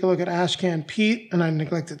 Take a look at Ashcan Pete, and I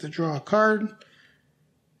neglected to draw a card.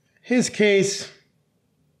 His case,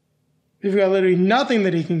 we've got literally nothing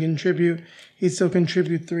that he can contribute. He'd still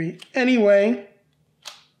contribute 3 anyway.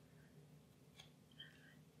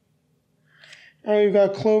 And we've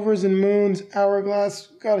got Clovers and Moons, Hourglass.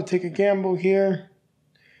 Got to take a gamble here.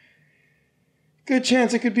 Good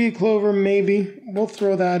chance it could be a Clover, maybe. We'll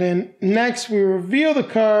throw that in. Next, we reveal the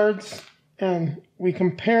cards, and we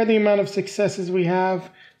compare the amount of successes we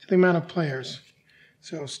have to the amount of players.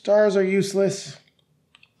 So stars are useless.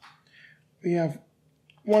 We have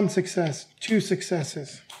 1 success, 2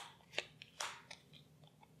 successes,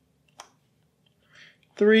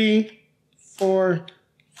 3, 4,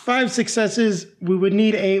 5 successes. We would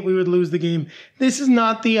need 8. We would lose the game. This is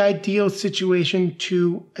not the ideal situation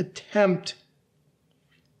to attempt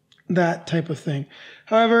that type of thing.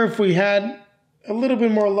 However, if we had a little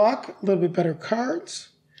bit more luck, a little bit better cards,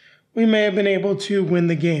 we may have been able to win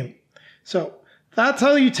the game. So that's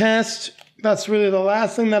how you test. That's really the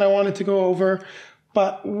last thing that I wanted to go over.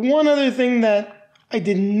 But one other thing that I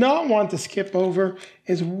did not want to skip over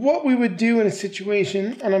is what we would do in a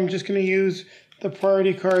situation, and I'm just going to use the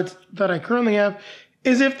priority cards that I currently have,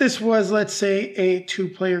 is if this was, let's say, a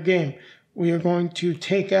 2-player game. We are going to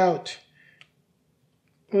take out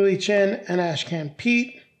Lily Chen and Ashcan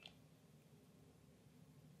Pete.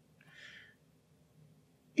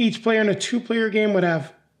 Each player in a 2-player game would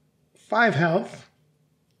have 5 health.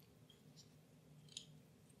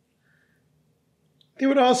 They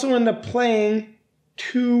would also end up playing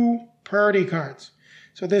 2 priority cards.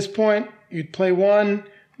 So at this point, you'd play 1. I'm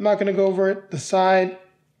not going to go over it. The side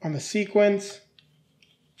on the sequence.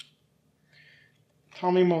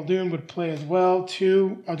 Tommy Muldoon would play as well,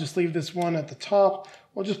 2. I'll just leave this 1 at the top.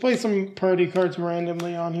 We'll just play some priority cards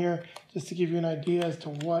randomly on here just to give you an idea as to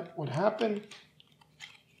what would happen.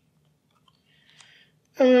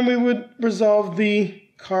 And then we would resolve the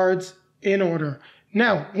cards in order.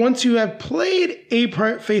 Now, once you have played a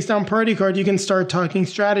face-down priority card, you can start talking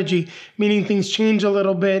strategy, meaning things change a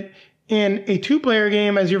little bit in a 2-player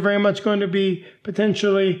game as you're very much going to be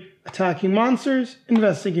potentially attacking monsters,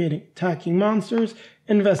 investigating, attacking monsters,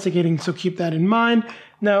 investigating. So keep that in mind.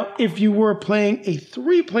 Now, if you were playing a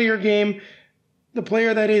 3-player game, the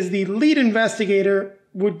player that is the lead investigator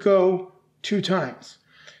would go 2 times.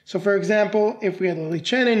 So for example, if we had Lily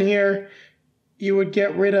Chen in here, you would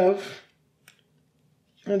get rid of,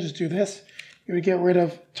 I'll just do this. You would get rid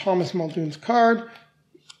of Thomas Muldoon's card,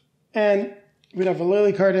 and we'd have a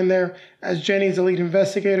Lily card in there. As Jenny's the lead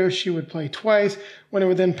investigator, she would play twice. When it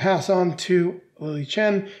would then pass on to Lily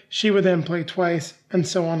Chen, she would then play twice, and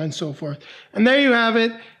so on and so forth. And there you have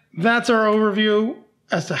it. That's our overview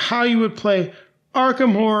as to how you would play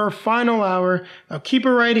Arkham Horror Final Hour. Now keep it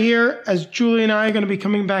right here, as Julie and I are going to be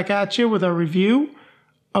coming back at you with our review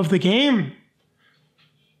of the game.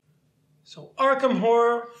 So Arkham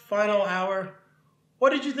Horror Final Hour. What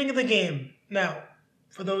did you think of the game? Now,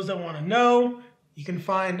 for those that want to know, you can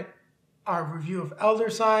find our review of Elder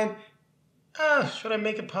Sign. Should I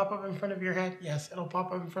make it pop up in front of your head? Yes, it'll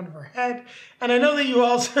pop up in front of her head. And I know that you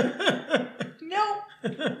also... No.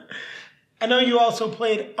 I know you also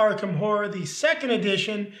played Arkham Horror, the 2nd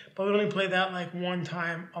edition, but we only played that like 1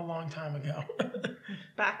 time a long time ago.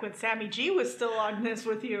 Back when Sammy G was still on this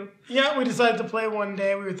with you. Yeah, we decided to play one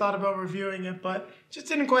day. We thought about reviewing it, but it just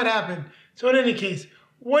didn't quite happen. So in any case,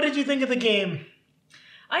 what did you think of the game?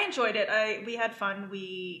 I enjoyed it. We had fun.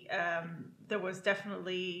 There was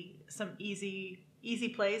definitely some easy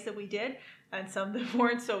plays that we did, and some that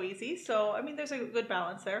weren't so easy. So I mean, there's a good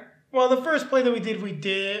balance there. Well, the first play that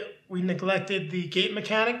we neglected the gate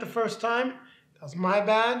mechanic the first time. That was my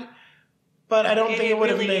bad. But I don't think it would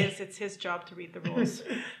have made... It's his job to read the rules.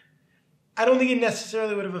 I don't think it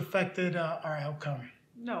necessarily would have affected our outcome.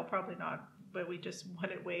 No, probably not. But we just won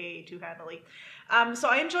it way too handily. So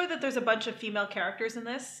I enjoyed that there's a bunch of female characters in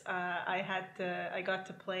this. I got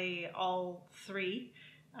to play all 3.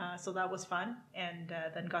 So that was fun. And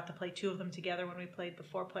then got to play 2 of them together when we played the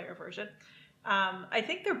 4-player version. I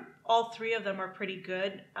think all 3 of them are pretty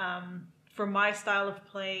good. For my style of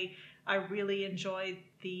play, I really enjoyed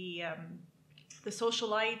the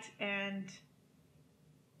socialite, and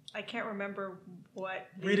I can't remember what.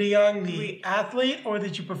 Rita Young, the athlete, or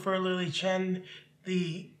did you prefer Lily Chen,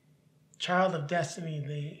 the child of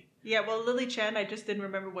destiny? Yeah, well, Lily Chen, I just didn't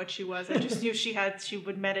remember what she was. I just knew she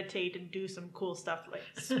would meditate and do some cool stuff like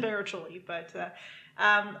spiritually. But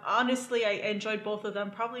honestly, I enjoyed both of them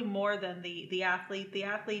probably more than the athlete. The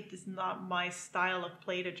athlete is not my style of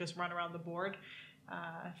play to just run around the board.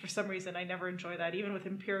 For some reason, I never enjoy that. Even with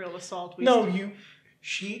Imperial Assault,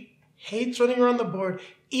 She hates running around the board.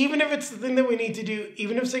 Even if it's the thing that we need to do,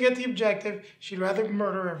 even if they get the objective, she'd rather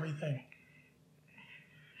murder everything.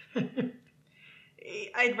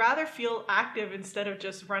 I'd rather feel active instead of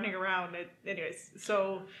just running around. Anyways,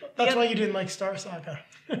 so... That's why you didn't like Star Saga.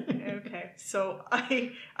 Okay, so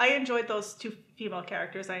I enjoyed those two female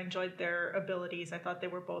characters. I enjoyed their abilities. I thought they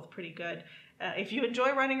were both pretty good. If you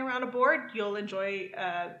enjoy running around a board, you'll enjoy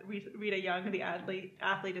Rita Young, the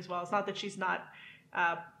athlete as well. It's not that she's not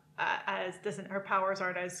her powers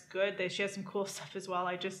aren't as good. She has some cool stuff as well.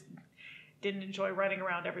 I just didn't enjoy running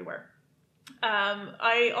around everywhere.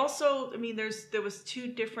 There was two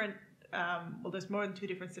different, there's more than two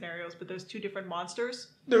different scenarios, but there's two different monsters.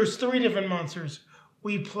 There's three different monsters.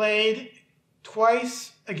 We played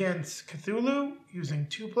twice against Cthulhu using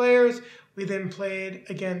 2 players. We then played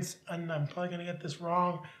against, and I'm probably going to get this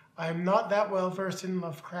wrong, I'm not that well versed in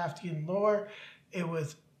Lovecraftian lore. It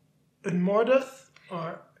was Unmorduth,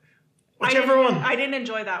 or whichever one. I didn't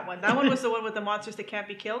enjoy that one. That one was the one with the monsters that can't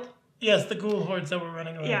be killed. Yes, the ghoul hordes that were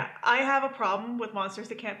running around. Yeah, I have a problem with monsters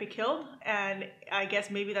that can't be killed, and I guess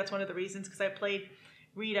maybe that's one of the reasons, because I played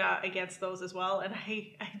Rita against those as well, and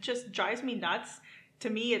it just drives me nuts. To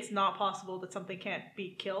me, it's not possible that something can't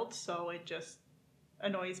be killed, so it just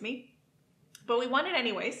annoys me. But we won it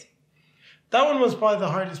anyways. That one was probably the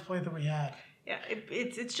hardest play that we had. Yeah,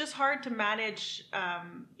 it's just hard to manage,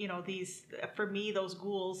 these, for me, those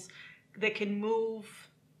ghouls that can move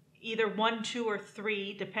either 1, 2, or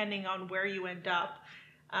 3, depending on where you end up.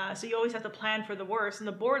 So you always have to plan for the worst, and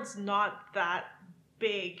the board's not that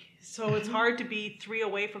big, so it's hard to be 3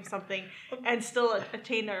 away from something and still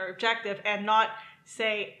attain our objective and not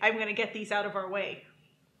say, I'm going to get these out of our way.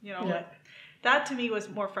 Yeah. That to me was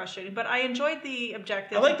more frustrating, but I enjoyed the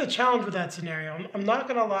objective. I like the challenge with that scenario. I'm not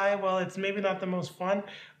going to lie, while it's maybe not the most fun,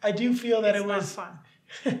 I do feel that it was fun.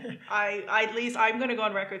 At least I'm going to go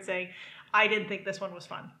on record saying I didn't think this one was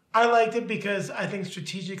fun. I liked it because I think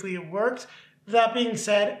strategically it worked. That being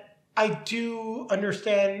said, I do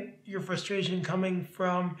understand your frustration coming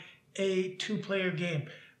from a 2-player game.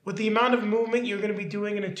 With the amount of movement you're going to be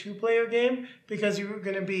doing in a 2-player game, because you're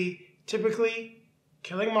going to be typically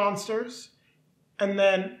killing monsters and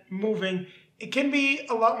then moving, it can be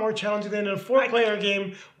a lot more challenging than in a 4-player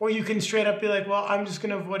game where you can straight up be like, well, I'm just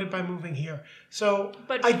going to avoid it by moving here. So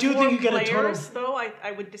but I do think you get a total... Though,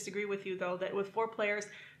 I would disagree with you, though, that with 4 players,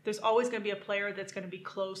 there's always going to be a player that's going to be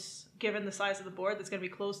close, given the size of the board, that's going to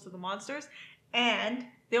be close to the monsters. And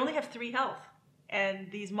they only have 3 health.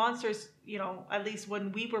 And these monsters, at least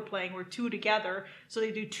when we were playing, were 2 together, so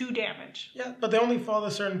they do 2 damage. Yeah, but they only follow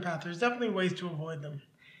a certain path. There's definitely ways to avoid them.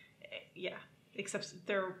 Yeah, except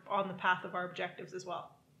they're on the path of our objectives as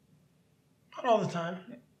well. Not all the time.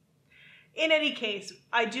 In any case,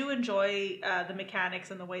 I do enjoy the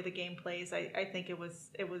mechanics and the way the game plays. I think it was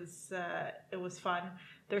fun.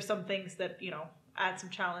 There's some things that add some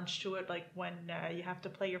challenge to it, like when you have to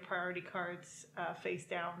play your priority cards face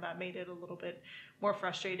down. That made it a little bit more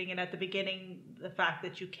frustrating. And at the beginning, the fact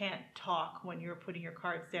that you can't talk when you're putting your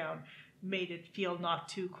cards down made it feel not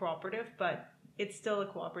too cooperative, but it's still a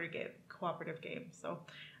cooperative game. So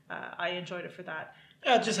I enjoyed it for that.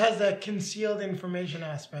 Yeah, it just has that concealed information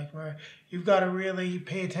aspect where you've got to really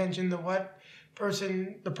pay attention to what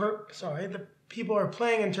the people are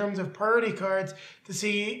playing in terms of priority cards to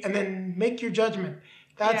see, and then make your judgment.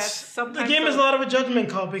 The game is a lot of a judgment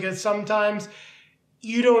call, because sometimes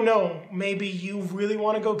you don't know. Maybe you really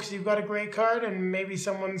want to go because you've got a great card, and maybe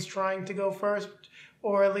someone's trying to go first,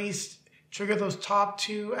 or at least trigger those top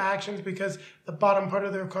 2 actions because the bottom part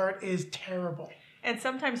of their card is terrible. And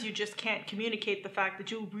sometimes you just can't communicate the fact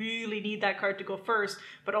that you really need that card to go first,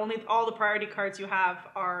 but only all the priority cards you have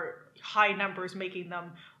are high numbers, making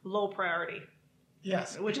them low priority.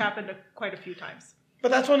 Yes. Which happened quite a few times.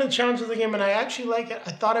 But that's one of the challenges of the game, and I actually like it.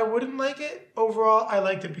 I thought I wouldn't like it. Overall, I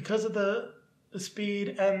liked it because of the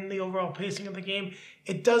speed and the overall pacing of the game.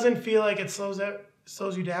 It doesn't feel like it slows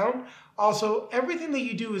you down. Also, everything that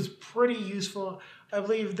you do is pretty useful. I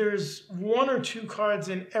believe there's 1 or 2 cards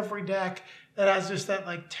in every deck that has just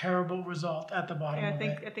that terrible result at the bottom of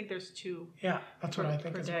it. I think there's 2. Yeah, that's what I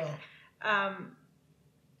think as deck. well.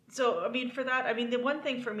 So, for that, the one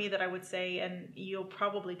thing for me that I would say, and you'll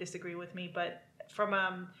probably disagree with me, but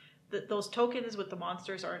from those tokens with the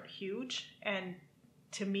monsters aren't huge, and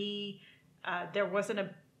to me, there wasn't a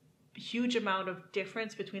huge amount of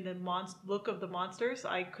difference between the look of the monsters.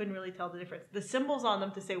 I couldn't really tell the difference. The symbols on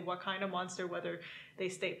them to say what kind of monster, whether they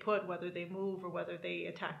stay put, whether they move, or whether they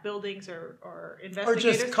attack buildings or investigators. Or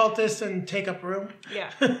just cultists and take up room.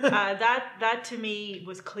 Yeah. That to me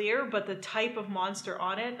was clear, but the type of monster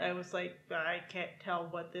on it, I was like, I can't tell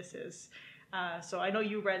what this is. So I know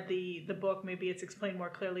you read the book. Maybe it's explained more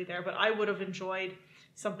clearly there, but I would have enjoyed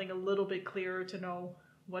something a little bit clearer to know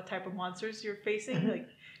what type of monsters you're facing. Like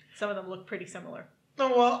some of them look pretty similar.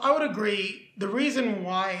 No, well, I would agree. The reason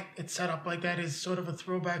why it's set up like that is sort of a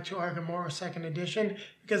throwback to Arkham Horror 2nd Edition,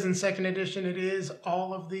 because in 2nd Edition it is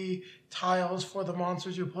all of the tiles for the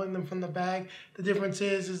monsters. You're pulling them from the bag. The difference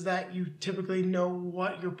is that you typically know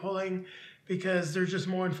what you're pulling because there's just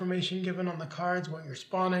more information given on the cards, what you're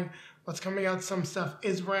spawning, what's coming out. Some stuff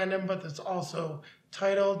is random, but it's also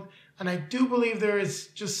titled. And I do believe there is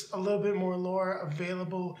just a little bit more lore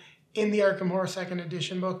available in the Arkham Horror 2nd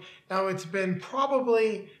Edition book. Now, it's been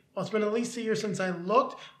it's been at least a year since I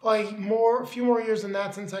looked, a few more years than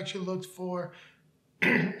that since I actually looked for,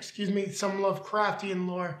 some Lovecraftian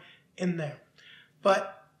lore in there.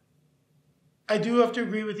 But I do have to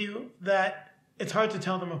agree with you that it's hard to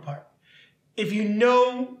tell them apart. If you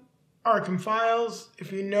know Arkham Files,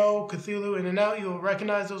 if you know Cthulhu in and out, you'll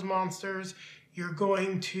recognize those monsters. You're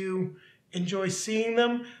going to enjoy seeing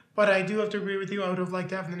them. But I do have to agree with you. I would have liked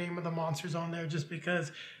to have the name of the monsters on there just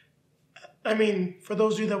because, I mean, for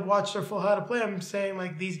those of you that watched their full How to Play, I'm saying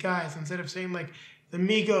like these guys instead of saying like the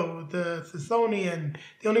Migo, the Thithonian.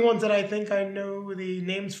 The only ones that I think I know the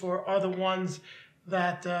names for are the ones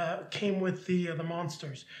that came with the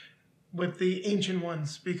monsters, with the ancient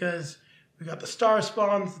ones, because we got the Star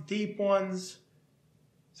Spawns, the Deep ones,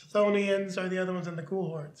 Chthonians are the other ones, and the Ghoul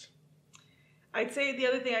Hordes. I'd say the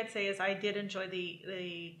other thing I'd say is I did enjoy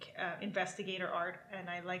the investigator art, and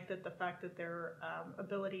I like that the fact that their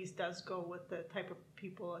abilities does go with the type of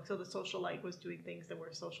people. So the socialite was doing things that were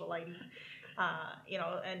socialite-y,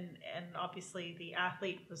 and obviously the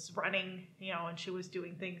athlete was running, and she was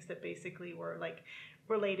doing things that basically were like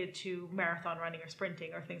related to marathon running or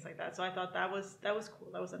sprinting or things like that. So I thought that was cool.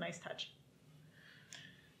 That was a nice touch.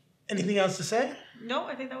 Anything else to say? No,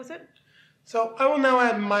 I think that was it. So I will now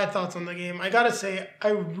add my thoughts on the game. I gotta say, I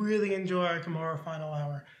really enjoy Arkham Horror Final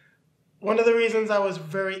Hour. One of the reasons I was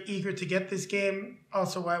very eager to get this game,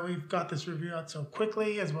 also why we've got this review out so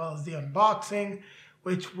quickly, as well as the unboxing,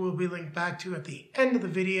 which we'll be linked back to at the end of the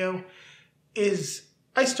video, is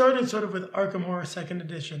I started sort of with Arkham Horror 2nd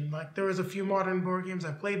Edition. Like, there was a few modern board games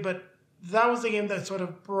I played, but that was the game that sort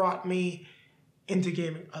of brought me into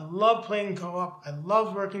gaming. I love playing co-op. I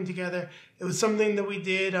love working together. It was something that we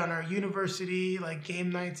did on our university like game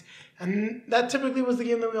nights, and that typically was the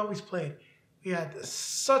game that we always played. We had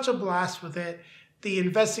such a blast with it. The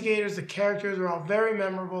investigators, the characters were all very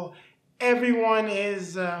memorable. Everyone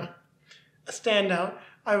is a standout.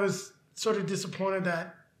 I was sort of disappointed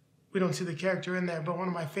that we don't see the character in there, but one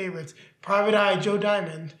of my favorites, Private Eye Joe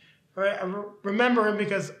Diamond. Right? I remember him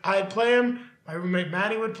because I'd play him. My roommate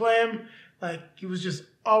Maddie would play him. Like, he was just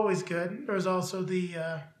always good. There was also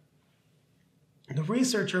the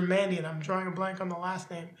researcher, Mandy, and I'm drawing a blank on the last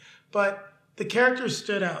name. But the characters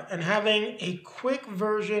stood out. And having a quick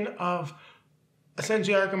version of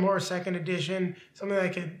essentially Arkham Horror 2nd Edition, something that I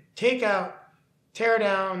could take out, tear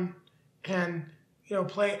down, and,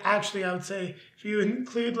 play. Actually, I would say, if you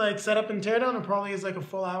include, like, setup and teardown, it probably is like a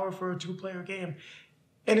full hour for a 2-player game.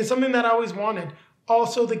 And it's something that I always wanted.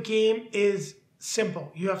 Also, the game is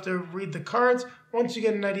simple. You have to read the cards. Once you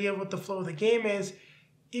get an idea of what the flow of the game is,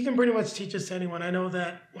 you can pretty much teach this to anyone. I know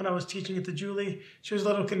that when I was teaching it to Julie, she was a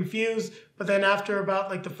little confused, but then after about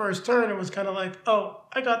like the first turn, it was kind of like, oh,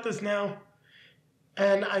 I got this now.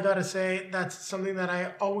 And I gotta say, that's something that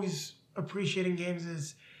I always appreciate in games,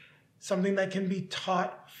 is something that can be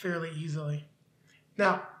taught fairly easily.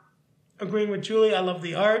 Now, agreeing with Julie, I love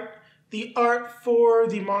the art. The art for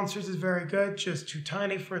the monsters is very good, just too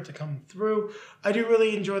tiny for it to come through. I do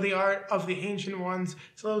really enjoy the art of the ancient ones.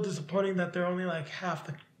 It's a little disappointing that they're only like half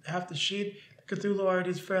the sheet. The Cthulhu art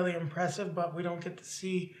is fairly impressive, but we don't get to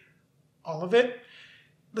see all of it.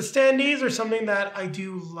 The standees are something that I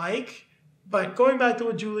do like, but going back to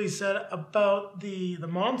what Julie said about the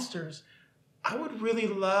monsters, I would really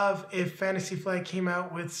love if Fantasy Flight came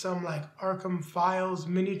out with some like Arkham Files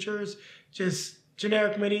miniatures, just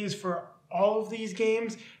generic minis for all of these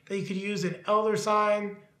games that you could use in Elder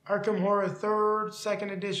Sign, Arkham Horror 3rd,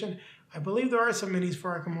 2nd Edition. I believe there are some minis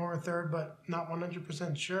for Arkham Horror 3rd, but not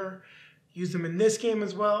 100% sure. Use them in this game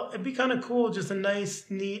as well. It'd be kind of cool, just a nice,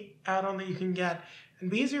 neat add-on that you can get.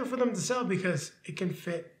 And be easier for them to sell because it can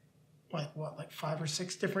fit, like 5 or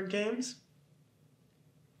 6 different games?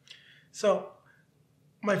 So,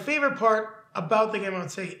 my favorite part about the game, I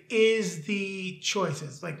would say, is the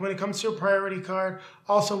choices. Like when it comes to a priority card,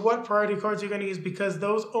 also what priority cards you're going to use, because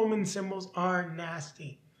those omen symbols are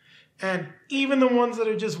nasty. And even the ones that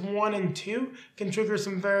are just 1 and 2 can trigger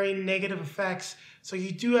some very negative effects. So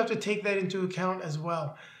you do have to take that into account as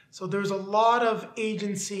well. So there's a lot of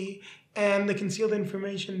agency, and the concealed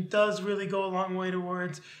information does really go a long way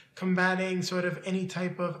towards combating sort of any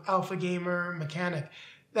type of alpha gamer mechanic.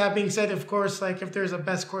 That being said, of course, like if there's a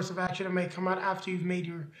best course of action, it may come out after you've made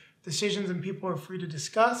your decisions and people are free to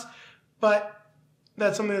discuss. But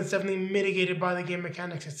that's something that's definitely mitigated by the game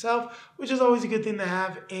mechanics itself, which is always a good thing to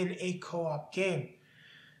have in a co-op game.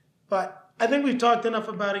 But I think we've talked enough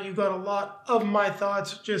about it. You got a lot of my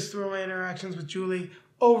thoughts just through my interactions with Julie.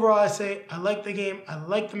 Overall, I say I like the game. I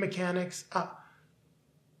like the mechanics.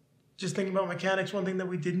 Just thinking about mechanics, one thing that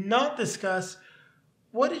we did not discuss,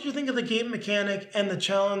 what did you think of the game mechanic and the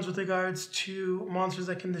challenge with regards to monsters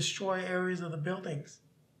that can destroy areas of the buildings?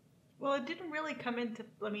 Well, it didn't really come into,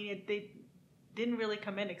 they didn't really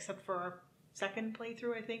come in except for our second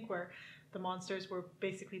playthrough, I think, where the monsters were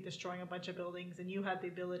basically destroying a bunch of buildings and you had the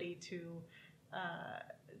ability to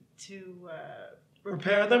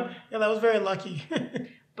Repair them? Yeah, that was very lucky.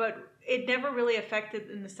 But it never really affected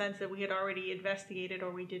in the sense that we had already investigated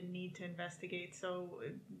or we didn't need to investigate, so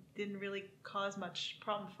it didn't really cause much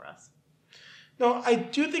problem for us. No, I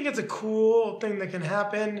do think it's a cool thing that can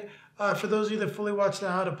happen. For those of you that fully watched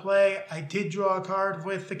How to Play, I did draw a card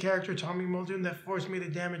with the character Tommy Muldoon that forced me to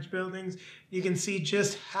damage buildings. You can see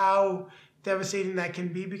just how devastating that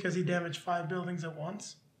can be because he damaged 5 buildings at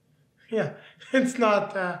once. Yeah, it's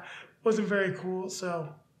not, wasn't very cool,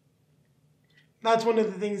 so that's one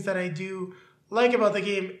of the things that I do like about the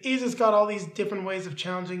game is it's got all these different ways of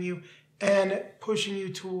challenging you and pushing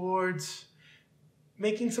you towards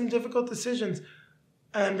making some difficult decisions.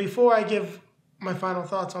 And before I give my final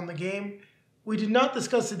thoughts on the game, we did not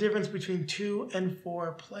discuss the difference between 2 and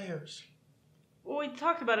 4 players. Well, we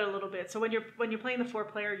talked about it a little bit. So when you're playing the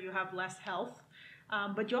 4-player, you have less health.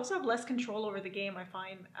 But you also have less control over the game, I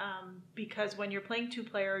find, because when you're playing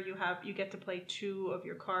 2-player, you get to play 2 of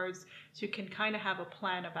your cards, so you can kind of have a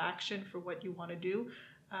plan of action for what you want to do.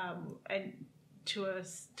 And to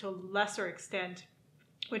a lesser extent,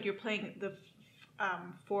 when you're playing the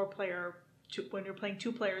 4-player, when you're playing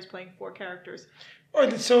 2 players playing 4 characters.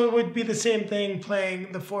 So it would be the same thing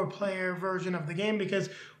playing the 4-player version of the game because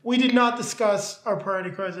we did not discuss our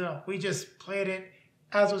priority cards at all. We just played it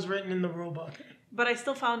as was written in the rulebook. But I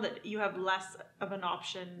still found that you have less of an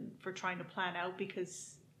option for trying to plan out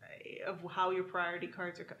because of how your priority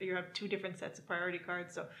cards are. You have 2 different sets of priority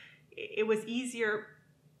cards. So it was easier,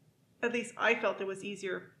 at least I felt it was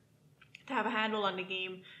easier to have a handle on the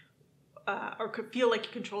game or could feel like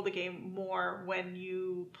you control the game more when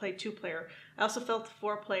you play 2-player. I also felt the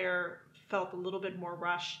 4-player felt a little bit more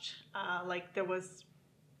rushed.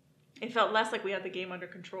 It felt less like we had the game under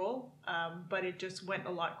control, but it just went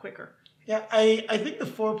a lot quicker. Yeah, I think the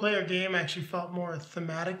 4-player game actually felt more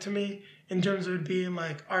thematic to me in terms of it being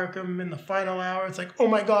like Arkham in the final hour. It's like, oh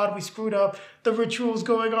my God, we screwed up. The ritual's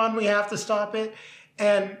going on. We have to stop it.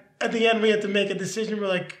 And at the end, we had to make a decision. We're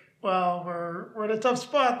like, well, we're in a tough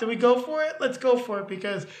spot. Do we go for it? Let's go for it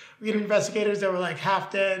because we had investigators that were like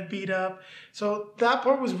half dead, beat up. So that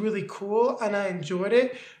part was really cool and I enjoyed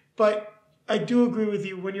it. But I do agree with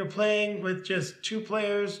you. When you're playing with just 2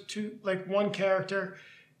 players, one character,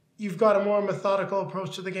 you've got a more methodical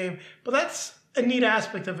approach to the game. But that's a neat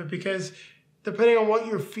aspect of it because depending on what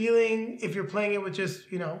you're feeling, if you're playing it with just,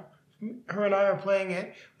 her and I are playing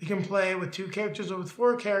it, we can play with 2 characters or with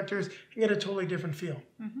 4 characters and get a totally different feel.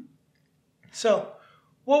 Mm-hmm. So,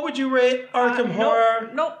 what would you rate Arkham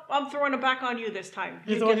Horror? Nope, I'm throwing it back on you this time.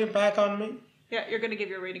 You're throwing it back on me? Yeah, you're going to give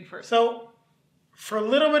your rating first. So, for a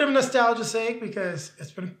little bit of nostalgia's sake, because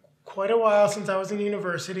it's been quite a while since I was in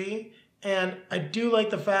university, and I do like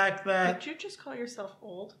the fact that... Did you just call yourself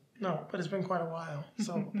old? No, but it's been quite a while.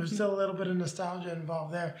 So there's still a little bit of nostalgia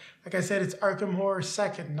involved there. Like I said, it's Arkham Horror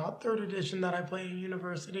 2nd, not 3rd edition that I played in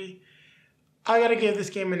university. I got to give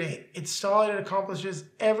this game an 8. It's solid. It accomplishes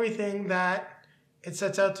everything that it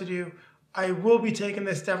sets out to do. I will be taking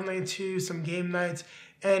this definitely to some game nights.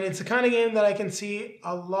 And it's the kind of game that I can see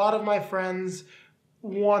a lot of my friends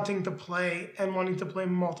wanting to play and wanting to play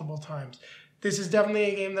multiple times. This is definitely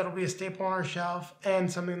a game that'll be a staple on our shelf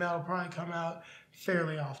and something that'll probably come out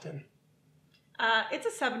fairly often. It's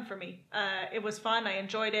a 7 for me. It was fun. I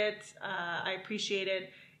enjoyed it. I appreciate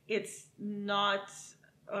it. It's not,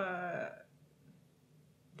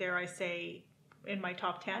 dare I say, in my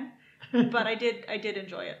top 10, but I did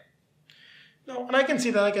enjoy it. No, and I can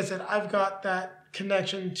see that. Like I said, I've got that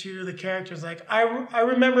connection to the characters. Like I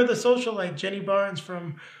remember the socialite Jenny Barnes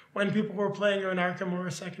from when people were playing her in Arkham Horror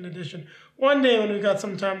 2nd edition. One day when we got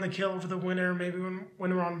some time to kill over the winter, maybe when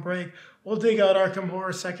we're on break, we'll dig out Arkham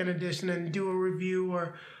Horror 2nd edition and do a review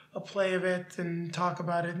or a play of it and talk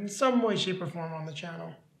about it in some way, shape, or form on the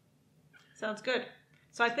channel. Sounds good.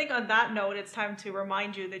 So I think on that note, it's time to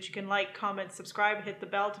remind you that you can like, comment, subscribe, hit the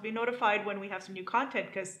bell to be notified when we have some new content.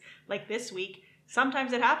 Because like this week,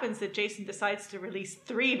 sometimes it happens that Jason decides to release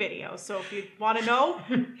 3 videos. So if you want to know,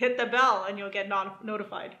 hit the bell and you'll get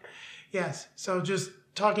notified. Yes. So just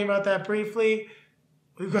talking about that briefly,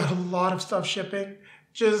 we've got a lot of stuff shipping.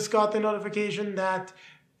 Just got the notification that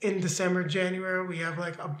in December, January, we have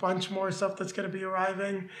like a bunch more stuff that's going to be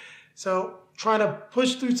arriving. So trying to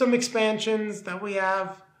push through some expansions that we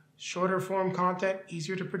have, shorter form content,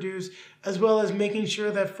 easier to produce, as well as making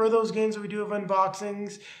sure that for those games that we do have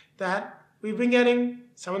unboxings that we've been getting,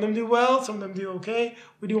 some of them do well, some of them do okay.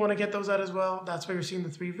 We do want to get those out as well. That's why you're seeing the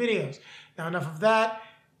 3 videos. Now enough of that.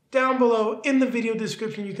 Down below in the video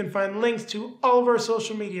description, you can find links to all of our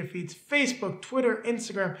social media feeds, Facebook, Twitter,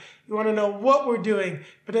 Instagram. You want to know what we're doing,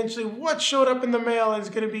 potentially what showed up in the mail and is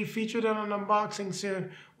going to be featured in an unboxing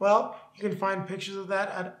soon. Well, you can find pictures of that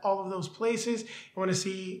at all of those places. You want to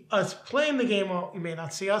see us playing the game, well, you may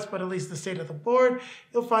not see us, but at least the state of the board.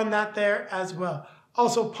 You'll find that there as well.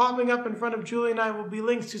 Also popping up in front of Julie and I will be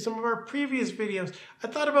links to some of our previous videos. I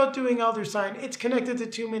thought about doing Elder Sign. It's connected to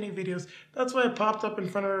too many videos. That's why it popped up in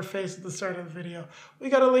front of her face at the start of the video. We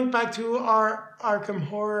got a link back to our Arkham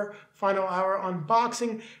Horror Final Hour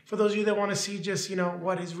unboxing. For those of you that want to see just,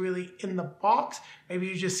 what is really in the box. Maybe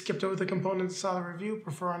you just skipped over the components, saw the review,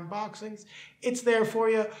 prefer unboxings. It's there for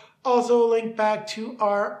you. Also a link back to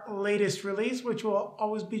our latest release, which will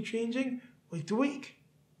always be changing week to week.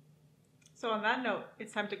 So on that note,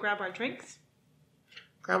 it's time to grab our drinks.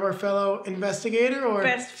 Grab our fellow investigator or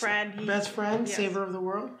best friend, yes. Saver of the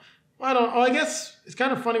world. Well, I guess it's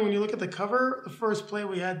kind of funny when you look at the cover. The first play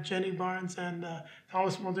we had Jenny Barnes and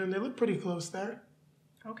Thomas Muldoon. They look pretty close there.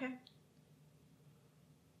 Okay.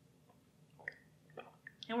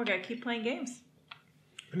 And we're gonna keep playing games.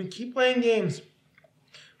 I'm gonna keep playing games.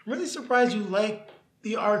 I'm really surprised you like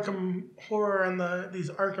the Arkham Horror and these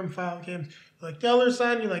Arkham File games. You like the Elder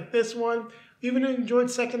Sign, you like this one. You even enjoyed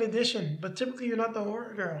 2nd edition, but typically you're not the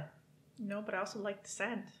horror girl. No, but I also like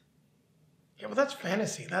Descent. Yeah, well that's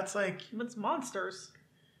fantasy. That's like... It's monsters.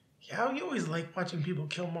 Yeah, you always like watching people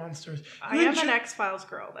kill monsters. I am an X-Files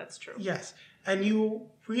girl, that's true. Yes, and you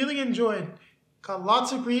really got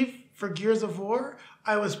lots of grief for Gears of War.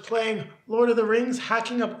 I was playing Lord of the Rings,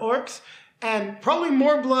 hacking up orcs, and probably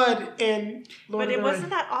more blood in Lord of the Rings. But it wasn't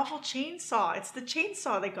that awful chainsaw. It's the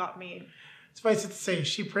chainsaw that got me. Suffice it to say,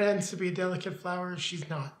 she pretends to be a delicate flower. She's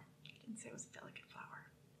not. I didn't say it was a delicate flower.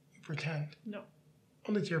 You pretend. No.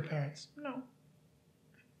 Only to your parents. No.